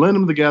and then blend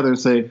them together and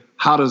say,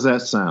 how does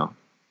that sound?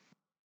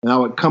 And I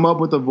would come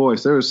up with a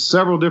voice. There were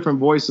several different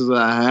voices that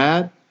I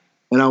had,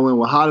 and I went,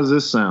 well, how does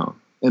this sound?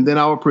 And then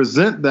I would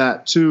present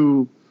that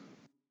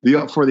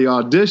for the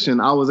audition.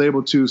 I was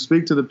able to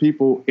speak to the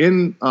people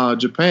in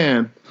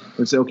Japan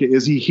and say, okay,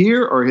 is he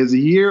here, or is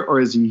he here, or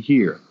is he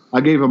here?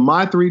 I gave him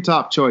my 3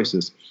 top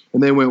choices.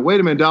 And they went, wait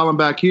a minute, dial him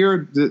back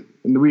here.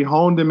 And we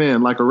honed him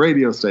in like a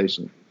radio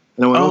station.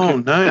 And I went, okay,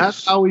 nice.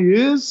 That's how he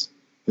is.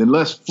 Then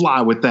let's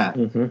fly with that.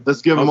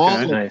 Let's give him all.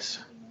 Nice.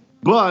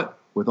 But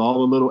with all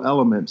the little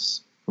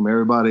elements from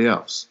everybody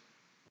else.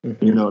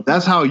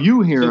 That's how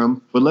you hear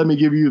them, but let me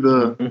give you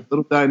the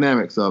little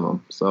dynamics of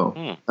them.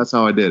 So that's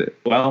how I did it.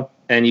 Well,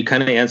 and you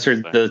kind of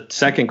answered the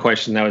second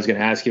question I was going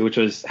to ask you, which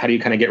was how do you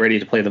kind of get ready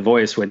to play the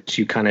voice, which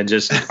you kind of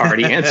just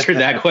already answered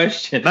that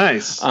question.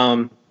 Nice.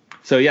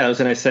 So yeah, that was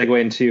a nice segue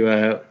into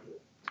a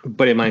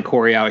buddy of mine,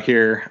 Corey, out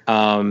here.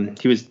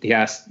 He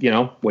asked,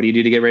 what do you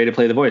do to get ready to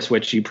play the voice,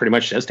 which you pretty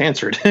much just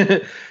answered.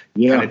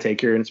 Yeah. Kind of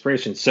take your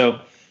inspiration. So,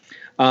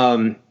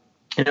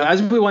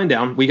 as we wind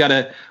down, we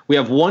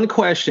have one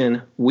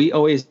question we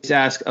always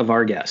ask of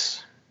our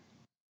guests.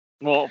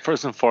 Well,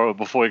 first and foremost,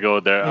 before we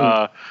go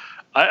there,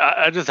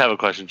 I just have a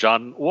question,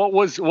 John. What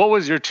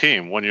was your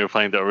team when you were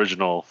playing the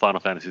original Final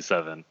Fantasy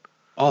VII?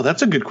 Oh,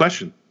 that's a good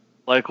question.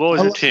 Like, what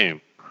was your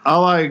team? I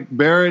like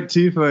Barrett,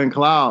 Tifa, and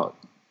Cloud.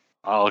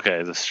 Oh,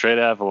 okay, the straight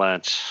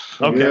Avalanche.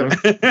 Okay.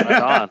 Yeah.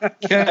 Right on.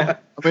 Yeah.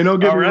 I mean, don't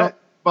get me wrong.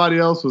 Everybody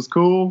else was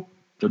cool,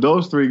 but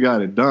those 3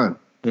 got it done.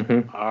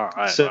 All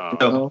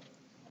right.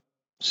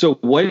 So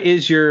what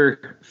is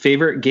your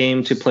favorite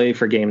game to play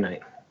for game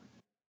night?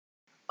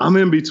 I'm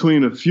in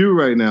between a few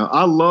right now.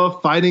 I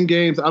love fighting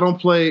games. I don't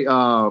play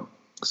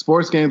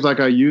sports games like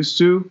I used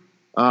to,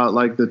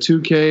 like the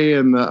 2K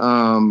and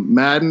the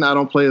Madden. I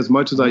don't play as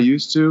much as I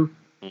used to.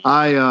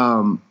 I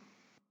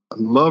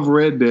love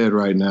Red Dead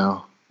right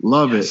now.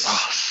 Love it.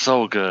 Oh,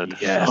 so good.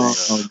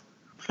 Yes.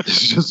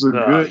 It's just a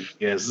good.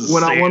 Yes.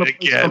 When I want to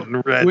play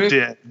again, Red quick,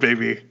 Dead,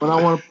 baby. When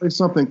I want to play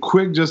something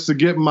quick, just to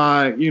get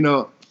my,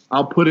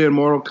 I'll put in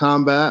Mortal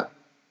Kombat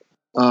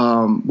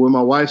when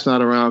my wife's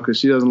not around because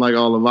she doesn't like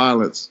all the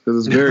violence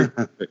because it's very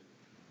quick.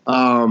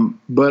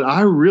 But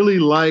I really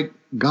like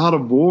God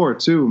of War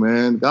too,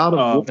 man. God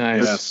of War.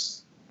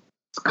 Nice.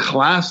 It's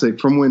classic.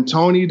 From when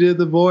Tony did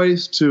the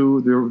voice to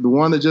the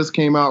one that just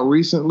came out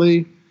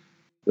recently.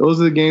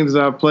 Those are the games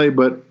that I play,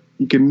 but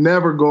you can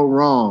never go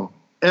wrong.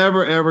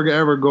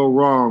 Ever go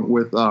wrong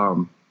with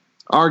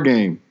our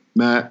game,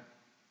 Matt.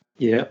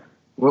 Yeah.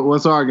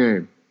 What's our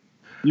game?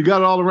 You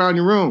got it all around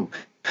your room.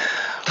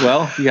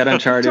 Well, you got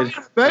Uncharted.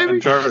 Baby.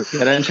 You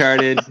got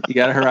Uncharted. You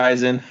got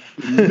Horizon.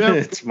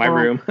 It's my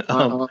room.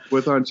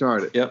 With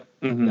Uncharted. Yep.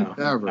 No,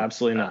 never.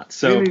 Absolutely not.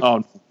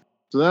 So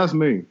that's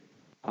me.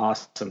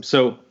 Awesome.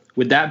 So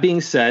with that being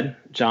said,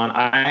 John,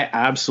 I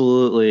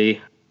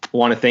absolutely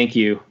want to thank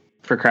you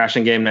for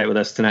crashing game night with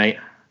us tonight.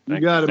 You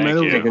got it,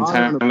 man. Taking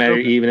time out of your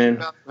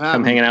evening,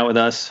 come hanging out with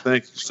us.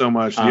 Thank you so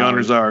much. The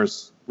honor's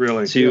ours,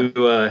 really.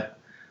 To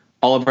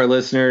all of our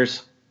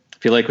listeners,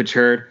 if you like what you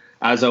heard,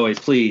 as always,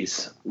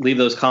 please leave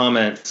those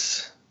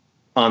comments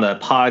on the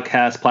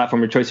podcast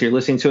platform of choice you're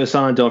listening to us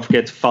on. Don't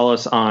forget to follow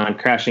us on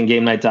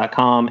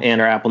crashinggamenight.com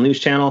and our Apple News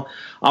channel.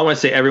 I want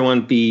to say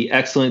everyone be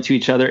excellent to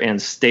each other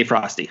and stay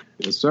frosty.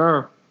 Yes,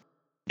 sir.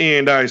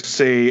 And I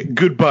say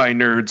goodbye,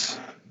 nerds.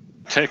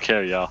 Take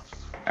care, y'all.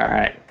 All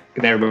right.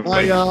 Good night, everybody.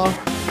 Bye,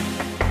 y'all.